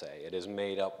General say. It is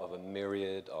made up of a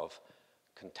myriad of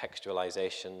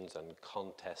contextualizations and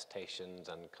contestations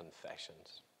and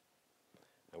confessions.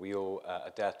 And we owe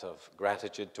a debt of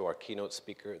gratitude to our keynote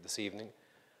speaker this evening,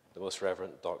 the Most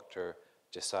Reverend Dr.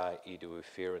 Josiah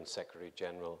Idowu-Fearon, Secretary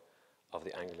General of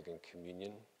the Anglican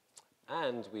Communion.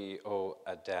 And we owe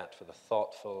a debt for the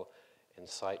thoughtful,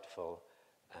 insightful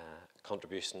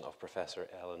contribution of Professor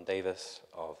Ellen Davis,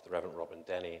 of the Reverend Robin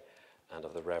Denny, and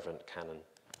of the Reverend Canon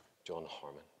John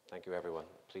Harmon. Thank you, everyone.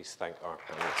 Please thank our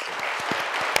panelists.